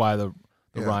 Like that's why the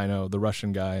Rhino, the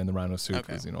Russian guy in the Rhino suit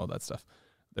was, all that stuff.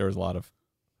 There was a lot of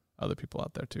other people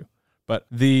out there too. But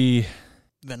the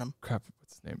Venom. Crap,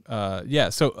 what's his name?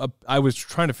 So I was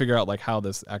trying to figure out like how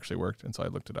this actually worked, and so I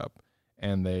looked it up,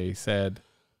 and they said,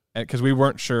 because we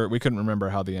weren't sure, we couldn't remember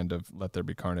how the end of Let There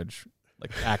Be Carnage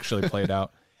like actually played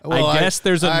out. Well, I guess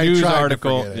there's a news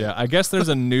article. Yeah, I guess there's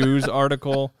a news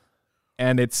article,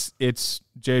 and it's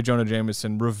J. Jonah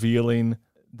Jameson revealing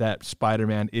that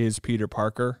Spider-Man is Peter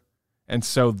Parker, and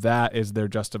so that is their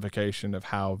justification of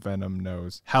how Venom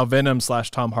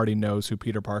 / Tom Hardy knows who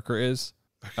Peter Parker is.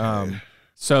 Okay.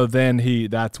 So then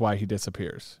that's why he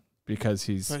disappears, because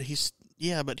But he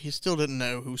still didn't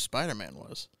know who Spider-Man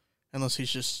was, unless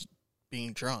he's just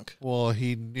being drunk. Well,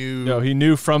 he knew. No, he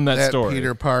knew from that story.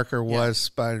 Peter Parker was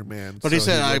Spider-Man. But he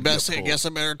said, I guess I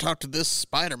better talk to this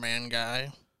Spider-Man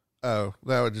guy. Oh,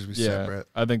 that would just be separate.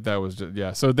 I think that was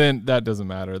just, so then that doesn't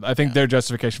matter. I think their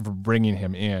justification for bringing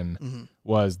him in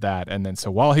was that. And then,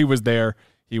 so while he was there,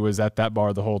 he was at that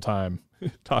bar the whole time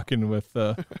talking with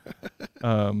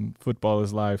Football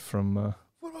is Life from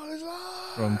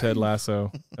Ted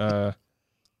Lasso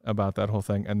about that whole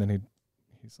thing. And then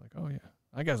he's like, oh, yeah,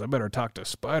 I guess I better talk to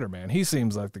Spider-Man. He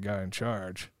seems like the guy in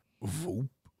charge.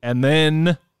 And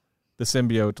then the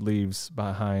symbiote leaves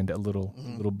behind a little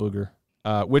booger.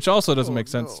 Which also doesn't make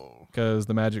sense, because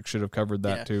the magic should have covered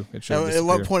that too. It should. At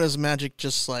what point is magic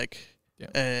just like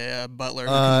a butler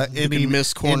who can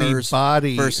miss corners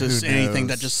versus anything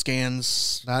that just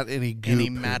scans not any goop, any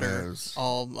matter,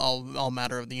 all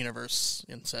matter of the universe,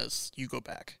 and says you go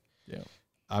back. Yeah,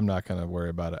 I'm not gonna worry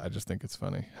about it. I just think it's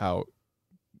funny how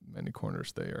many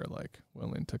corners they are like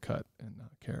willing to cut and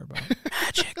not care about.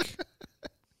 Magic.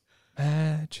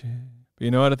 But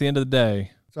you know what? At the end of the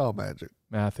day, it's all magic.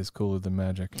 Math is cooler than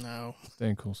magic. No.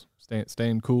 Staying cool.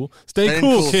 Staying cool. Stay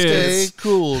cool, kids. Stay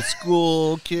cool,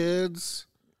 school kids.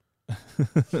 Do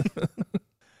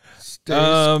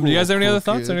you guys have any other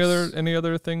thoughts? Any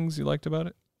other things you liked about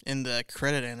it? In the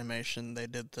credit animation, they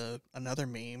did another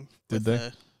meme. Did with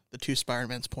they? The two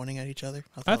Spider-Mans pointing at each other.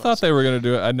 I thought they were going to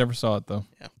do it. I never saw it, though.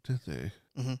 Yeah. Did they?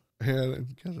 Mm-hmm. Yeah, I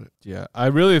didn't get it. Yeah, I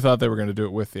really thought they were going to do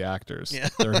it with the actors. Yeah.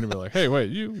 They were going to be like, hey,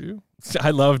 wait, you.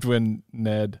 I loved when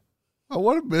Ned... Oh,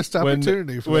 what a missed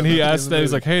opportunity. When he asked that,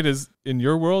 he's like, hey, in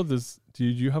your world, do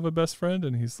you have a best friend?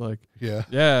 And he's like,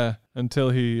 yeah, until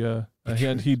he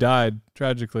died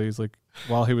tragically. He's like,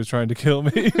 while he was trying to kill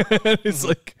me. And he's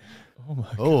like, oh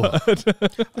my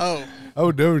God. I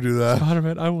would never do that.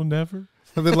 Spider-Man, I will never.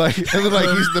 And then like he's in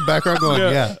the background going,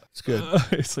 yeah it's good.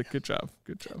 He's like, good job.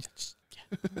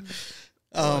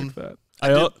 I like that.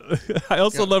 I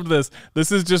also loved this.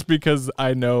 This is just because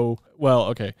I know. Well,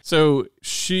 okay. So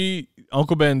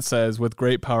Uncle Ben says, with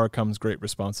great power comes great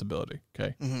responsibility.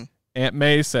 Okay. Mm-hmm. Aunt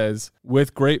May says,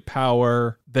 with great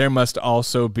power, there must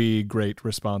also be great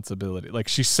responsibility. Like,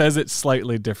 she says it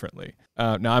slightly differently.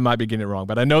 Now, I might be getting it wrong,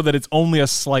 but I know that it's only a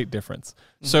slight difference.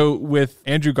 Mm-hmm. So with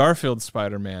Andrew Garfield's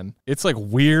Spider-Man, it's like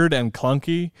weird and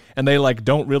clunky, and they like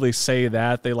don't really say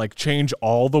that. They like change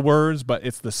all the words, but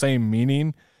it's the same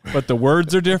meaning. But the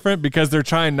words are different because they're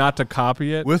trying not to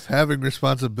copy it. With having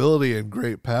responsibility and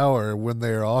great power, when they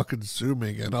are all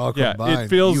consuming and all combined, it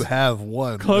feels you have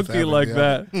one clunky like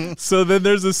that. So then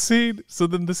there's a scene. So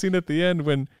then the scene at the end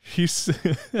when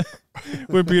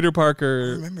when Peter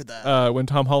Parker, I remember that. When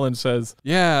Tom Holland says,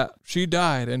 "Yeah, she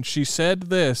died and she said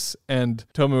this," and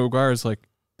Tobey Maguire is like,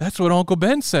 "That's what Uncle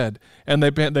Ben said," and they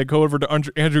go over to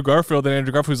Andrew Garfield, and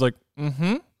Andrew Garfield's like,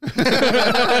 "Mm-hmm."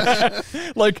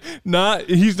 Like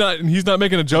he's not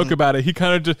making a joke about it. He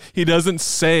kind of he doesn't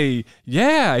say,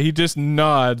 yeah, he just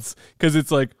nods, because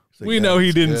it's like, So, We yeah, know he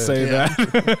it's didn't good. say Yeah.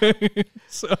 that.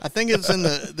 So, I think it's in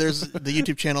there's the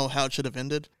YouTube channel How It Should Have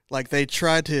Ended. Like they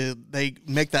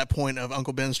make that point of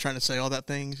Uncle Ben's trying to say all that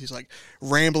things. He's like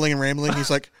rambling and rambling. He's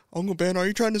like, Uncle Ben, are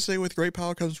you trying to say with great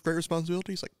power comes great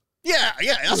responsibility? He's like, yeah,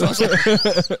 that's what I'm saying.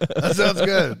 That sounds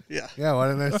good. Yeah. Yeah, why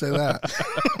didn't I say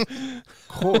that? Of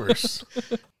course.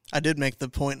 I did make the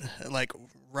point, like,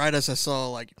 right as I saw,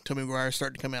 like, Tobey Maguire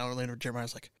starting to come out, Orlando Jeremiah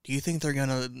was like, do you think they're going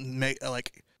to make,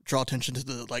 like, draw attention to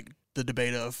the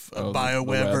debate of bio the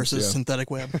web web, versus yeah. synthetic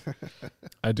web?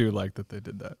 I do like that they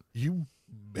did that. You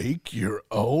make your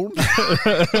own?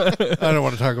 I don't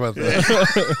want to talk about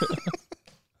that.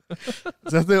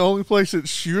 Is that the only place it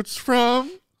shoots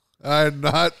from? I'm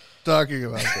not talking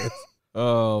about this.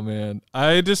 Oh man,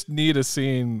 I just need a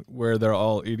scene where they're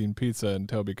all eating pizza and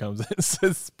Toby comes in and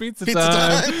says, "Pizza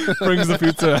time!" Brings the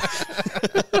pizza.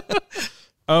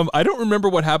 I don't remember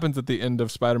what happens at the end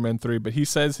of Spider-Man 3, but he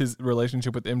says his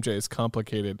relationship with MJ is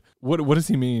complicated. What does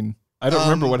he mean? I don't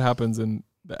remember what happens in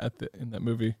that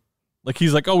movie. Like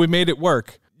he's like, "Oh, we made it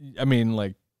work." I mean,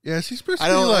 like. Yeah, is he supposed to I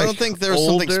be don't like think there was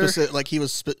something older? specific, like he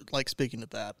was speaking to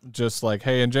that. Just like,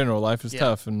 hey, in general, life is Yeah.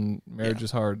 tough and marriage Yeah.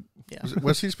 is hard. Yeah.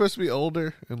 Was he supposed to be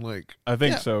older and like I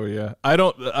think Yeah. so. Yeah. I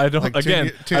don't. Like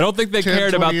Again, 10 I don't think they 10,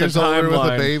 cared 20 about the years older with a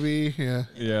timeline. baby? Yeah.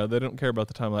 Yeah, they don't care about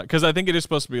the timeline because I think it is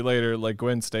supposed to be later. Like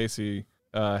Gwen Stacy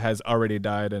has already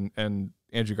died, and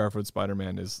Andrew Garfield's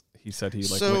Spider-Man he said he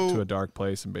like went So- to a dark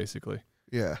place and basically.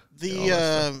 Yeah.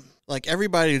 The like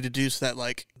everybody deduced that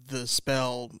like the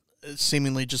spell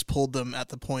seemingly just pulled them at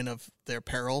the point of their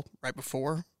peril right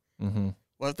before. Mm-hmm.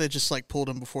 What if they just like pulled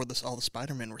him before all the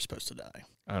Spider-Men were supposed to die?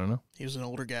 I don't know. He was an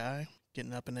older guy,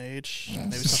 getting up in age.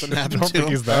 Maybe something I happened don't to think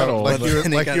him. he's that old. Like, but- he was,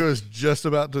 and he like got- he was just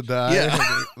about to die. Yeah.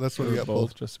 and that's when he They're got pulled.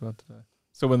 both just about to die.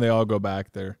 So when they all go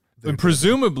back there, They're and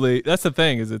presumably that's the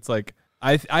thing is it's like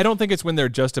I don't think it's when they're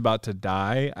just about to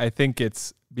die. I think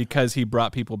it's because he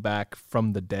brought people back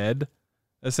from the dead.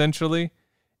 Essentially,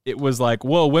 it was like,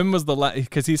 well, when was the last?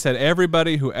 Because he said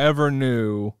everybody who ever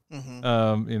knew,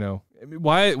 Mhm. you know, I mean,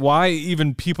 why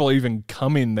even people even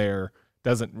coming there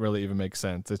doesn't really even make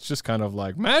sense. It's just kind of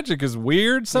like magic is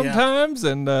weird sometimes,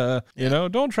 and you know,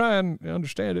 don't try and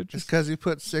understand it. Just Just because he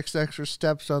put 6 extra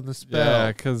steps on the spell.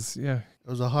 yeah, because It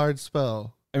was a hard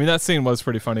spell. I mean, that scene was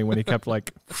pretty funny when he kept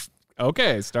like,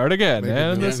 okay, start again, Maybe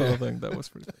and not. this whole thing. That was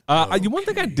pretty. One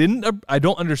thing I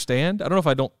don't understand. I don't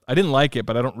know if I didn't like it,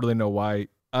 but I don't really know why.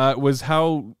 Was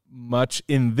how much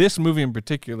in this movie in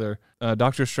particular,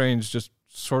 Doctor Strange just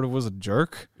sort of was a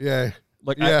jerk. Yeah.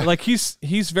 Like, Yeah.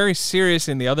 he's very serious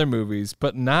in the other movies,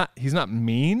 but he's not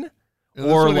mean. And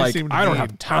that's Or what he like, seemed to I don't be.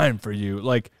 have time for you.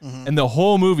 Like, Mhm. and the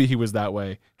whole movie he was that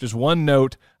way. Just one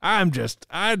note. I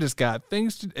just got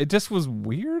things to. It just was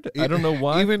weird. I don't know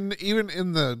why. Even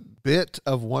in the bit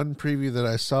of one preview that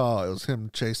I saw, it was him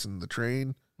chasing the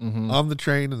train Mhm. on the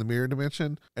train in the mirror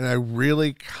dimension, and I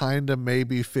really kind of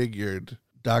maybe figured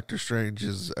Doctor Strange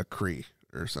is a Kree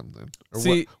or something. Or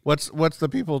See- what's the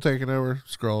people taking over?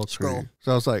 Skrull. Skrull. Kree.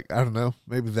 So I was like, I don't know,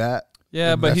 maybe that.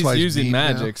 Yeah, And but that's why he's he's using mean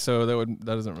now. magic, so that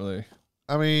doesn't really.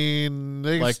 I mean,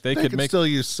 they Like, they could could make- still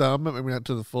use some, maybe not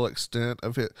to the full extent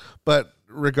of it, but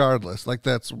regardless, like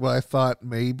that's what I thought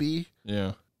maybe.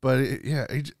 Yeah, But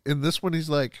in this one, he's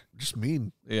like just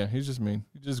mean, yeah. He's just mean.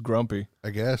 He's just grumpy.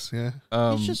 I guess. Yeah.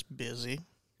 He's just busy.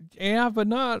 Yeah, but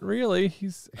not really.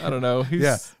 I don't know. He's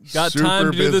Yeah, got super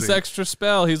time to do this busy. extra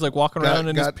spell. He's like walking around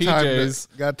in his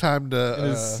PJs. Got time to. in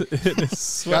his- in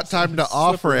his Got time to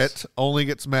offer slippers. it. Only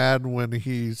gets mad when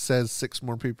he says 6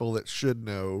 more people that should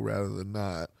know rather than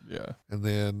not. Yeah, And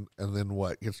then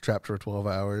what? Gets trapped for 12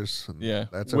 hours. And yeah.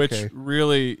 that's Which okay.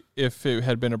 really, if it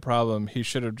had been a problem, he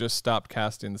should have just stopped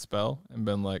casting the spell and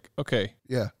been like, "Okay,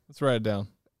 Yeah. let's write it down."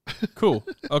 Cool.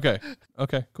 Okay.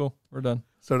 Cool. We're done.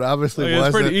 So it obviously Like, it's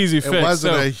wasn't. pretty easy it fix,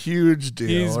 wasn't so a huge deal.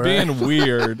 He's right? being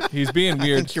weird. He's being I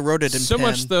weird. think he wrote it in so pen.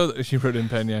 much though. He wrote it in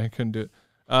pen. Yeah, I couldn't do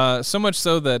it. So much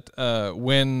so that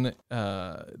when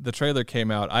the trailer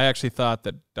came out, I actually thought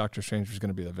that Doctor Strange was going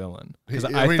to be the villain because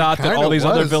I I mean, thought that kinda all these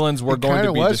other was. villains were He going to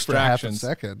kinda be was for half a distractions.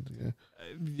 second. Yeah.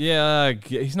 Yeah,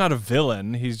 he's not a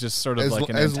villain. He's just sort of As like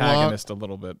an as long- antagonist a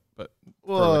little bit. But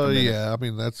Well, minute. yeah. I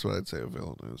mean, that's what I'd say a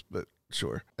villain is, but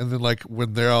sure. And then like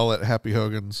when they're all at Happy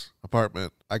Hogan's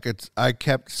apartment, I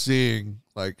kept seeing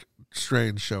like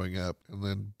Strange showing up and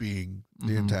then being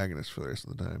the Mhm. antagonist for the rest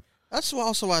of the time. That's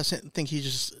also why I think he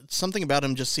just something about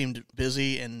him just seemed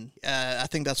busy, and I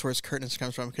think that's where his curtness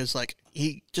comes from because like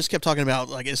he just kept talking about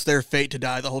like it's their fate to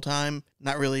die the whole time,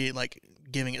 not really like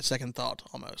giving it second thought.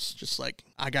 Almost just like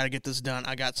I got to get this done.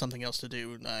 I got something else to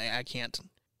do. I can't.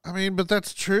 I mean, but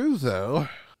that's true though.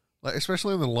 Like,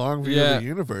 especially in the long view of the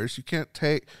universe, you can't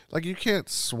you can't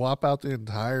swap out the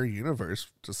entire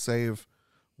universe to save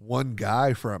one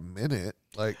guy for a minute.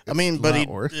 Like, I mean, but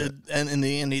and in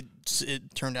the end,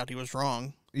 it turned out he was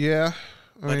wrong. Yeah,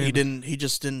 He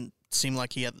just didn't seem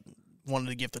like he wanted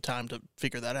to give the time to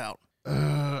figure that out.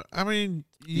 I mean,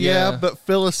 yeah, but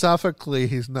philosophically,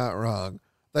 he's not wrong.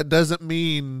 That doesn't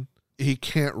mean he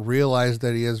can't realize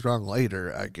that he is wrong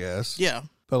later, I guess. Yeah.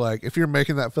 But, like, if you're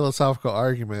making that philosophical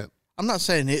argument... I'm not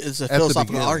saying it's a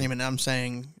philosophical argument. I'm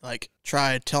saying, like,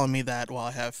 try telling me that while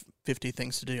I have 50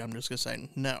 things to do. I'm just going to say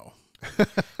no.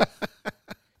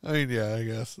 I mean, yeah, I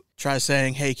guess. Try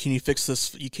saying, hey, can you fix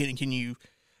this? Can you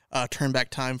turn back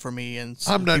time for me? And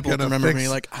I'm not people gonna remember fix, me.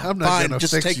 Like, I'm not going to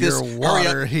fix take your this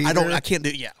water heater. I can't do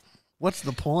it. Yeah. What's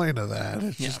the point of that?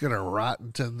 It's just going to rot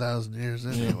in 10,000 years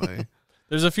anyway.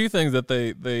 There's a few things that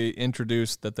they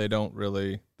introduced that they don't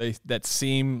really that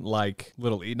seem like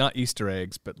little, not Easter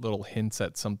eggs, but little hints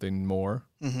at something more.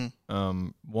 Mm-hmm.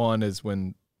 One is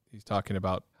when he's talking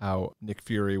about how Nick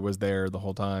Fury was there the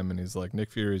whole time, and he's like,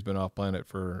 Nick Fury's been off planet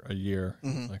for a year.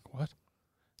 Mm-hmm. Like, what?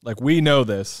 Like, we know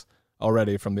this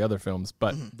already from the other films,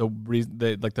 but the reason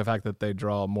the fact that they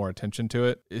draw more attention to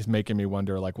it is making me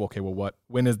wonder, like, well, okay, well,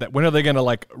 when are they gonna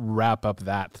like wrap up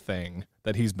that thing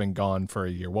that he's been gone for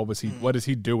a year? What is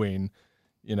he doing?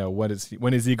 You know, when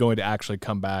is he going to actually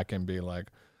come back and be like,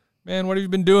 man, what have you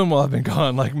been doing while I've been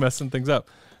gone, like messing things up?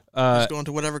 He's going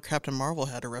to whatever Captain Marvel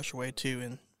had to rush away to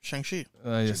in Shang-Chi.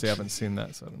 I haven't seen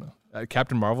that, so I don't know.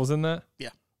 Captain Marvel's in that? Yeah.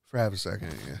 For half a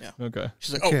second, yeah. Okay.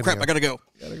 She's like, oh, crap, I gotta go.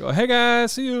 Hey,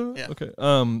 guys, see you. Yeah. Okay.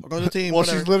 We'll go to the team. Well,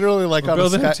 whatever. she's literally like on a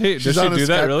Skype. Does she do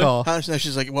that, really? Call. No,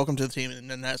 she's like, welcome to the team. And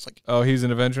then that's like... Oh, he's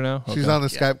an Avenger now? Okay. She's on a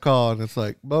Skype call, and it's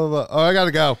like, blah, blah, blah. Oh, I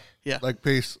gotta go. Yeah. Like,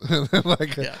 peace.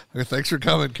 Like, thanks for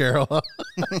coming, Carol.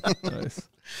 Nice.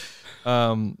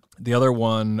 The other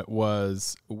one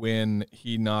was when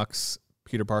he knocks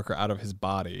Peter Parker out of his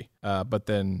body, but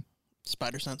then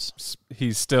Spider sense.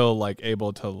 He's still like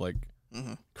able to like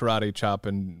karate chop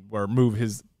or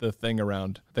move the thing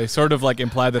around. They sort of like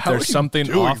imply that there's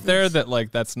something off there that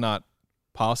like that's not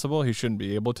possible. He shouldn't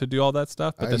be able to do all that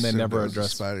stuff, but then they never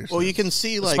address. Well, you can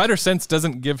see like spider sense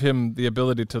doesn't give him the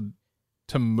ability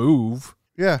to move.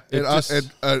 Yeah,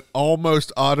 it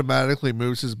almost automatically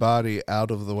moves his body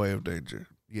out of the way of danger.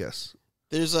 Yes.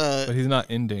 But he's not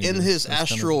in danger. In his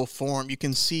astral form, you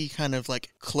can see kind of like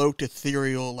cloaked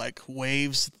ethereal like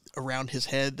waves around his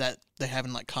head that they have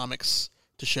in like comics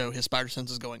to show his spider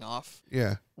sense is going off.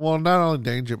 Yeah. Well, not only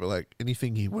danger, but like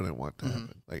anything he wouldn't want to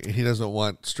happen. Like he doesn't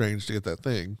want Strange to get that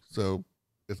thing, so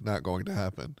it's not going to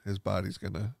happen. His body's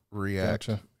gonna react.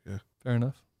 Gotcha. Yeah. Fair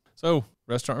enough. So,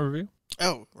 restaurant review?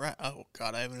 Oh, right. Oh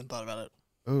God, I haven't even thought about it.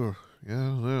 Oh, yeah, I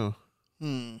don't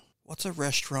know. What's a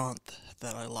restaurant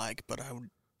that I like but I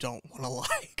don't want to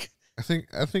like? I think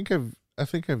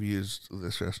I've used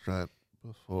this restaurant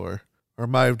before, or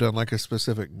might have done like a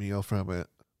specific meal from it.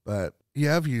 But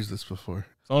yeah, I've used this before.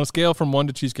 So on a scale from 1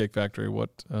 to Cheesecake Factory,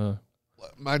 what?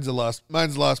 Mine's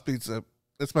Lost Pizza.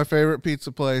 It's my favorite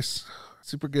pizza place.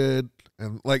 Super good.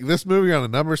 And like this movie on a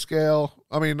number scale,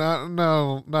 I mean, not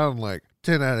on like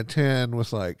 10 out of 10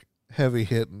 with like heavy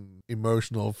hitting,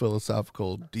 emotional,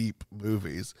 philosophical, deep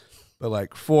movies. But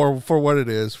like for what it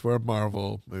is, for a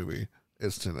Marvel movie,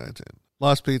 it's 10 out of 10.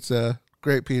 Lost Pizza,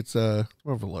 great pizza,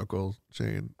 more of a local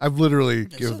chain. I've literally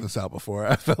given this out before,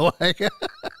 I feel like.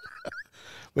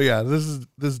 But yeah, this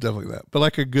is definitely that. But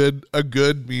like a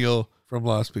good meal from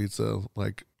Lost Pizza,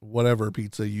 like whatever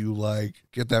pizza you like,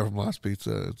 get that from Lost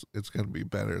Pizza. It's going to be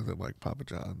better than like Papa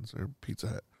John's or Pizza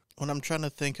Hut. When I'm trying to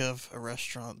think of a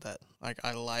restaurant that like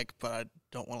I like but I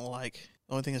don't want to like,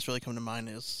 the only thing that's really come to mind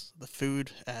is the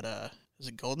food at is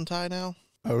it Golden Tie now?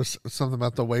 Oh, something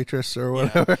about the waitress or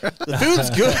whatever. Yeah. The food's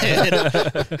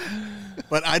good,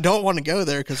 but I don't want to go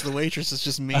there because the waitress is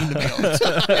just mean to me all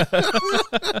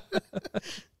the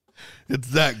time. It's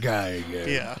that guy again.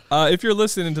 Yeah. If you're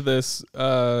listening to this,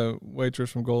 waitress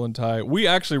from Golden Tie, we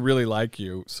actually really like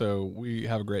you, so we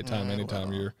have a great time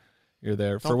anytime you're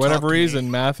there. For whatever reason,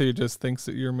 Matthew just thinks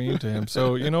that you're mean to him.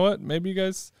 So you know what? Maybe you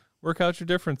guys work out your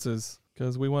differences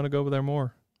because we want to go over there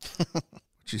more.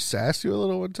 She sassed you a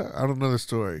little one time? I don't know the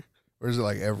story. Or is it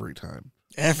like every time?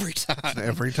 Every time. It's an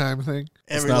every time thing?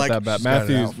 It's not that bad.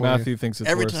 Matthew thinks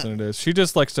it's worse than it is. She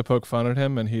just likes to poke fun at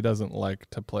him, and he doesn't like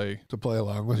to play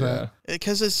along with that.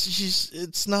 Because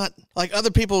it's not like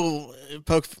other people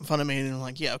poke fun at me, and I'm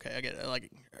like, yeah, okay, I get it. Like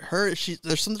her,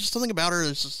 there's something about her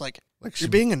that's just like Like You're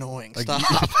being annoying. like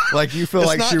Stop. like you feel It's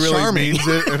like not she really charming. means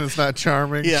it, and it's not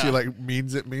charming. Yeah. She like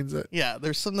means it. Yeah,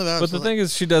 there's something about. But the thing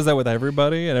is, she does that with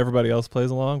everybody, and everybody else plays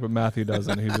along. But Matthew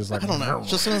doesn't. He's just like, I don't know. It's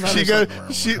just something about She it's goes.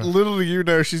 like, She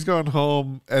literally, she's going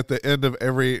home at the end of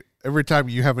every time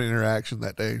you have an interaction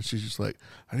that day, and she's just like,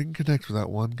 I didn't connect with that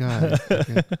one guy.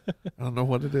 I don't know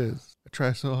what it is. I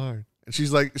try so hard, and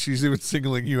she's even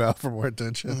singling you out for more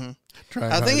attention. Mhm.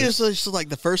 Trying I think harder. it's just like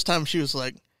the first time she was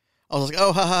like, I was like,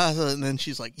 oh, haha. And then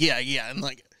she's like, yeah. And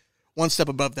like one step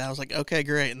above that, I was like, okay,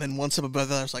 great. And then one step above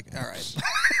that, I was like, all right.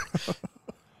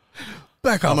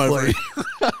 back off, I'm over lady.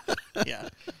 it. Yeah.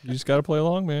 you just got to play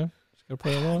along, man. Just got to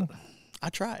play along. I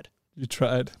tried. You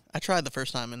tried. I tried the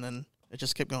first time, and then it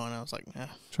just kept going. I was like, yeah.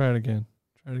 Try it again.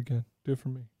 Try it again. Do it for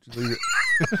me. You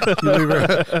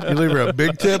leave her a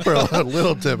big tip or a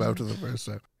little tip after the first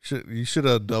time. You should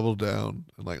have doubled down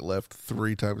and like left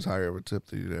 3 times higher of a tip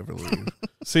than you'd ever leave.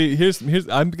 See, here's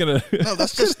I'm gonna. No,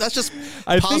 that's just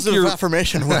I think positive you're.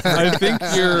 affirmation. I think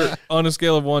your on a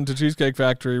scale of 1 to Cheesecake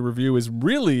Factory review is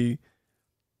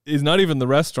not even the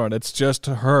restaurant. It's just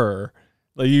her.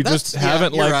 Like you just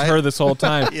haven't you're liked right. her this whole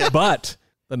time. Yeah. But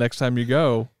the next time you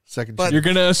go, Second But- chance. you're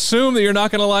gonna assume that you're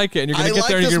not gonna like it, and you're gonna I get like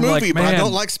there and this you're gonna be movie, like, but man, I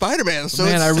don't like Spider-Man. So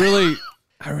man, it's,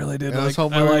 I really did. Yeah, like, this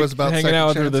whole I movie liked was about hanging second out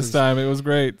with her this chances. time. It was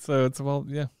great. So it's well,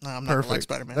 yeah. no, I'm not gonna like Perfect.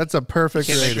 Spider-Man. That's a perfect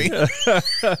Can't make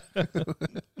rating.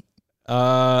 me.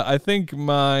 I think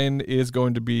mine is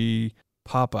going to be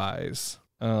Popeyes.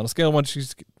 On a scale of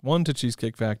 1 to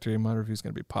Cheesecake Factory, my review is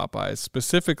going to be Popeyes.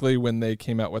 Specifically, when they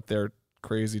came out with their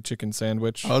crazy chicken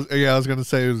sandwich. I was going to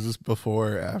say, was this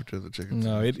before or after the chicken No,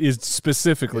 sandwich? it is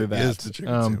specifically It that. is the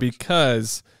chicken sandwich.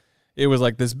 Because it was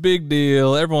like this big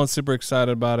deal. Everyone's super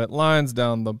excited about it. Lines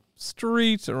down the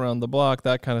street, around the block,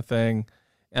 that kind of thing.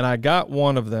 And I got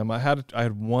one of them. I had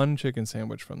one chicken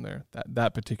sandwich from there,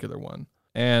 that particular one.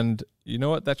 And you know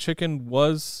what? That chicken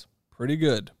was pretty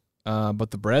good. But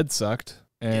the bread sucked.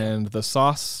 And the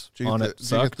sauce Did you on get it the-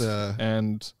 did you get sucked. the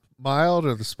And mild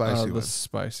or the spicy the one?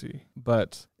 spicy.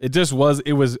 But it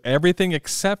was everything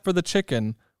except for the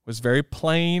chicken was very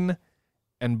plain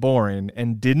and boring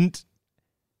and didn't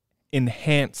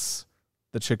enhance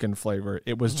the chicken flavor.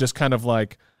 It was just kind of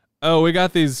like, oh, we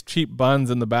got these cheap buns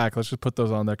in the back. Let's just put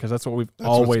those on there because that's what we've That's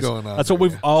what's always going on that's there, what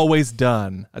we've yeah. always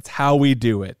done. That's how we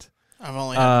do it. I've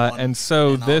only had one, And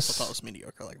so and I this also thought it was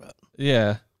mediocre like that.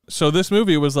 yeah. So this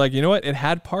movie was like, you know what? It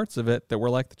had parts of it that were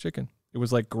like the chicken. It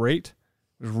was like great.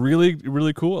 It was really,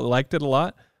 really cool. I liked it a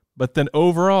lot. But then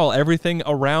overall, everything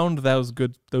around those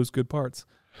good parts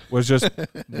was just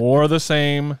more of the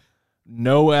same,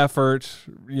 no effort,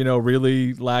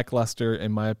 really lackluster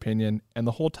in my opinion. And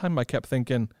the whole time I kept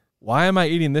thinking, why am I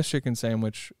eating this chicken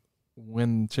sandwich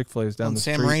when Chick-fil-A is down When the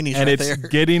Sam street? Raimi's and right it's there.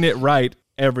 getting it right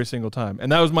every single time.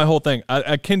 And that was my whole thing.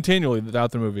 I continually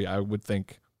throughout the movie, I would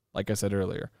think, like I said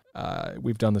earlier,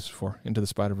 we've done this before. Into the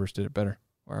Spider-Verse did it better.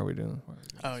 Why are we doing this?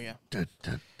 Oh yeah. Dun,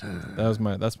 dun, dun.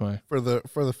 That's my For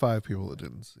the 5 people that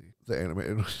didn't see the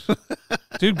animated.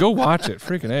 dude. Go watch it,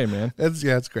 freaking A, man.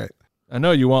 it's great. I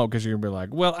know you won't because you're gonna be like,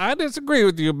 well, I disagree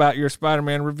with you about your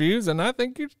Spider-Man reviews, and I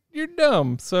think you're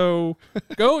dumb. So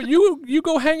go you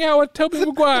go hang out with Tobey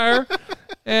Maguire,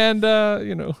 and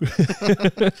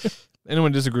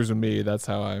anyone disagrees with me, that's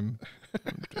how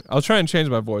I'll try and change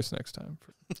my voice next time.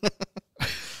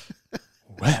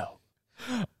 Well,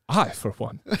 I for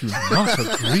one do not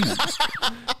agree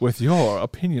with your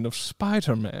opinion of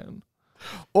Spider-Man.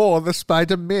 Or the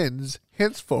Spider-Mans,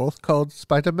 henceforth called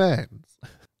Spider-Mans.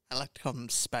 I like to call them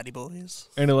Spatty Boys.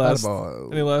 Any last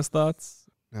thoughts?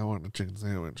 I want a chicken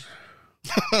sandwich.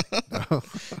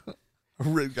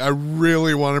 I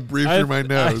really want to breathe through my I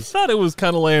nose. thought it was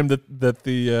kind of lame that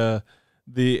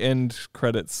the end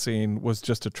credits scene was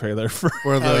just a trailer for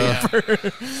Or the yeah.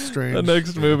 strange. the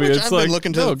next movie. Which It's I've like been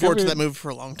looking no, forward give to me- that movie for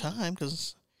a long time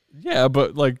because Yeah,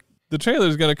 but like the trailer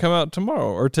is going to come out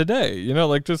tomorrow or today.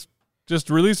 Like just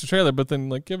release a trailer, but then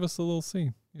like give us a little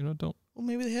scene. Don't. well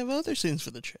maybe they have other scenes for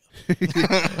the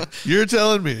trailer. You're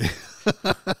telling me.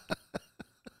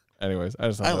 Anyways, I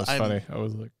just thought that was I'm- funny. I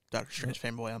was like, Doctor Strange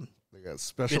fanboy. I'm They got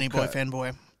special Benny Boy cut.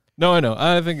 fanboy. no, I know.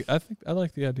 I think I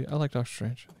like the idea. I like Doctor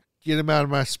Strange. Get him out of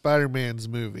my Spider-Man's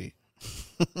movie.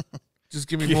 Just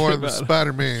give me Get more him of the out of-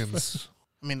 Spider-Mans.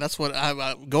 I mean that's what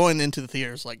I going into the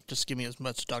theaters like. Just give me as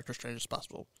much Doctor Strange as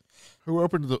possible. Who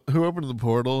opened the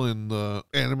portal in the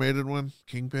animated one?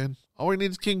 Kingpin. All we need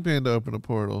is Kingpin to open a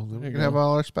portal. Then There we you can go. have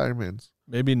all our Spider-Mans.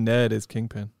 Maybe Ned is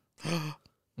Kingpin.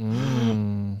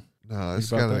 Mm. No,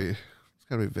 it's about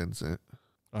gotta be Vincent.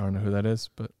 I don't know who that is,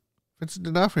 but Vincent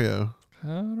D'Onofrio. I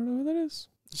don't know who that is.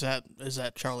 Is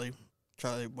that Charlie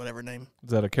whatever name?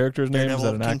 Is that a character's name? Is that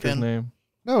Daredevil, an actor's Kingpin? name?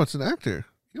 No, it's an actor.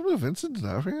 You know Vincent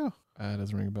D'Onofrio? It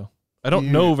doesn't ring a bell. I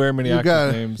don't know very many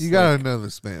actors' names. You gotta know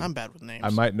this man. I'm bad with names. I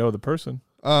might know the person.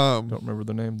 Don't remember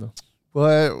the name though.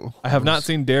 But I have not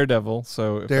seen Daredevil,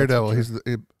 so if that's Daredevil.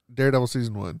 true- Daredevil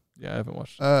season 1. Yeah, I haven't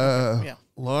watched it. Yeah.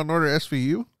 Law and Order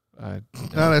SVU, I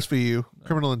not SVU.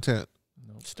 Criminal Intent.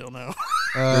 Still no.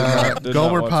 did not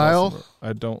Gomer watch Pyle. Awesome.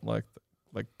 I don't like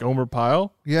Gomer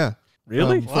Pyle. Yeah.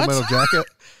 Really? Full What? Metal Jacket.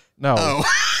 No, Oh,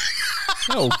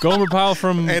 no. Gomer Pyle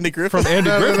from Andy Griffith. From Andy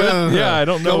No, no, Griffith. no, no, no. Yeah, I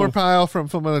don't know. Gomer Pyle from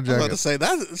Full Metal I was about to Jacket. say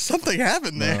that something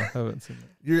happened No, I there. haven't seen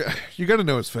that. You got to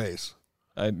know his face.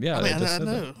 Yeah, I mean, just I said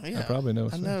know. that. Yeah, I probably know.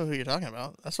 I know who you're talking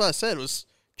about. That's what I said. It was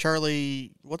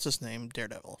Charlie. What's his name?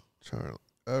 Daredevil. Charlie.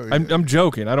 Oh, yeah. I'm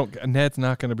joking. I don't. Ned's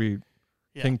not going to be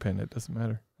Yeah. Kingpin. It doesn't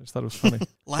matter. I just thought it was funny because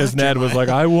Laughter, Ned was my- like,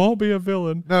 "I won't be a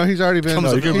villain." No, he's already been. Comes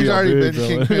No, you can be he's a already big been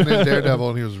villain. Kingpin in Daredevil,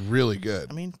 and he was really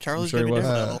good. I mean, Charlie's sure gonna he be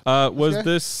was. Daredevil. Was Yeah.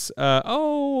 this?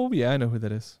 Oh, yeah, I know who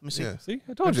that is. Let me see. Yeah. See,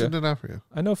 I told you. Vincent D'Onofrio.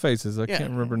 I know faces. I Yeah,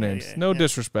 can't remember yeah, names. yeah, No yeah.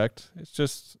 disrespect. It's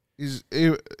just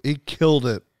He killed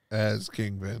it as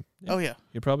Kingpin. Oh yeah,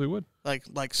 he probably would.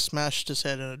 like smashed his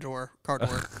head in a car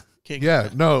door. King. Yeah,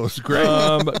 no, it was great.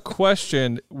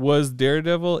 Question: was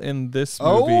Daredevil in this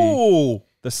movie Oh,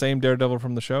 the same Daredevil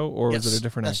from the show, or was Yes, it a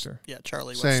different that's- actor? Yeah, Charlie.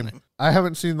 What's same. his name? I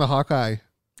haven't seen the Hawkeye.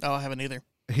 Oh, I haven't either.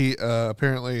 He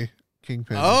apparently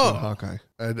Kingpin is Oh. in Hawkeye.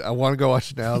 I want to go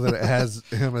watch it now that it has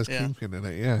him as Yeah. Kingpin in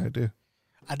it. Yeah, I do.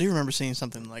 I do remember seeing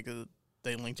something like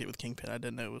they linked it with Kingpin. I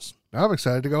didn't know it was. Now I'm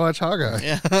excited to go watch Hawkeye.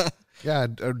 Yeah, Yeah, I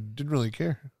didn't really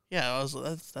care. yeah. I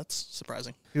was. That's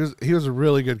surprising. He was a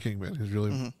really good Kingpin. He was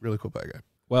really Mhm. really cool bad guy.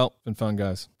 Well, been fun,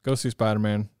 guys. Go see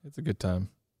Spider-Man. It's a good time.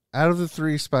 Out of the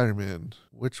 3 Spider-Man,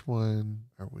 which one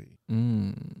are we?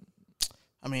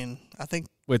 I mean, I think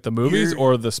Wait, the movies You're-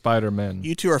 or the Spider-Man?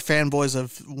 you two are fanboys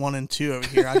of 1 and 2 over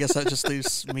here. I guess that just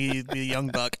leaves me the young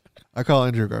buck. I call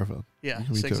Andrew Garfield. Yeah, You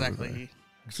can be totally exactly. right.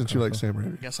 Since you like Sam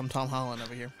Raimi. I guess I'm Tom Holland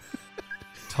over here.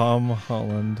 Tom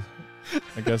Holland.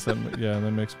 I guess that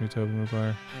makes me Tobey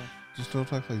Maguire. Just don't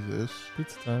talk like this.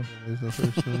 Pizza time. Is that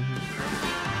what you're saying?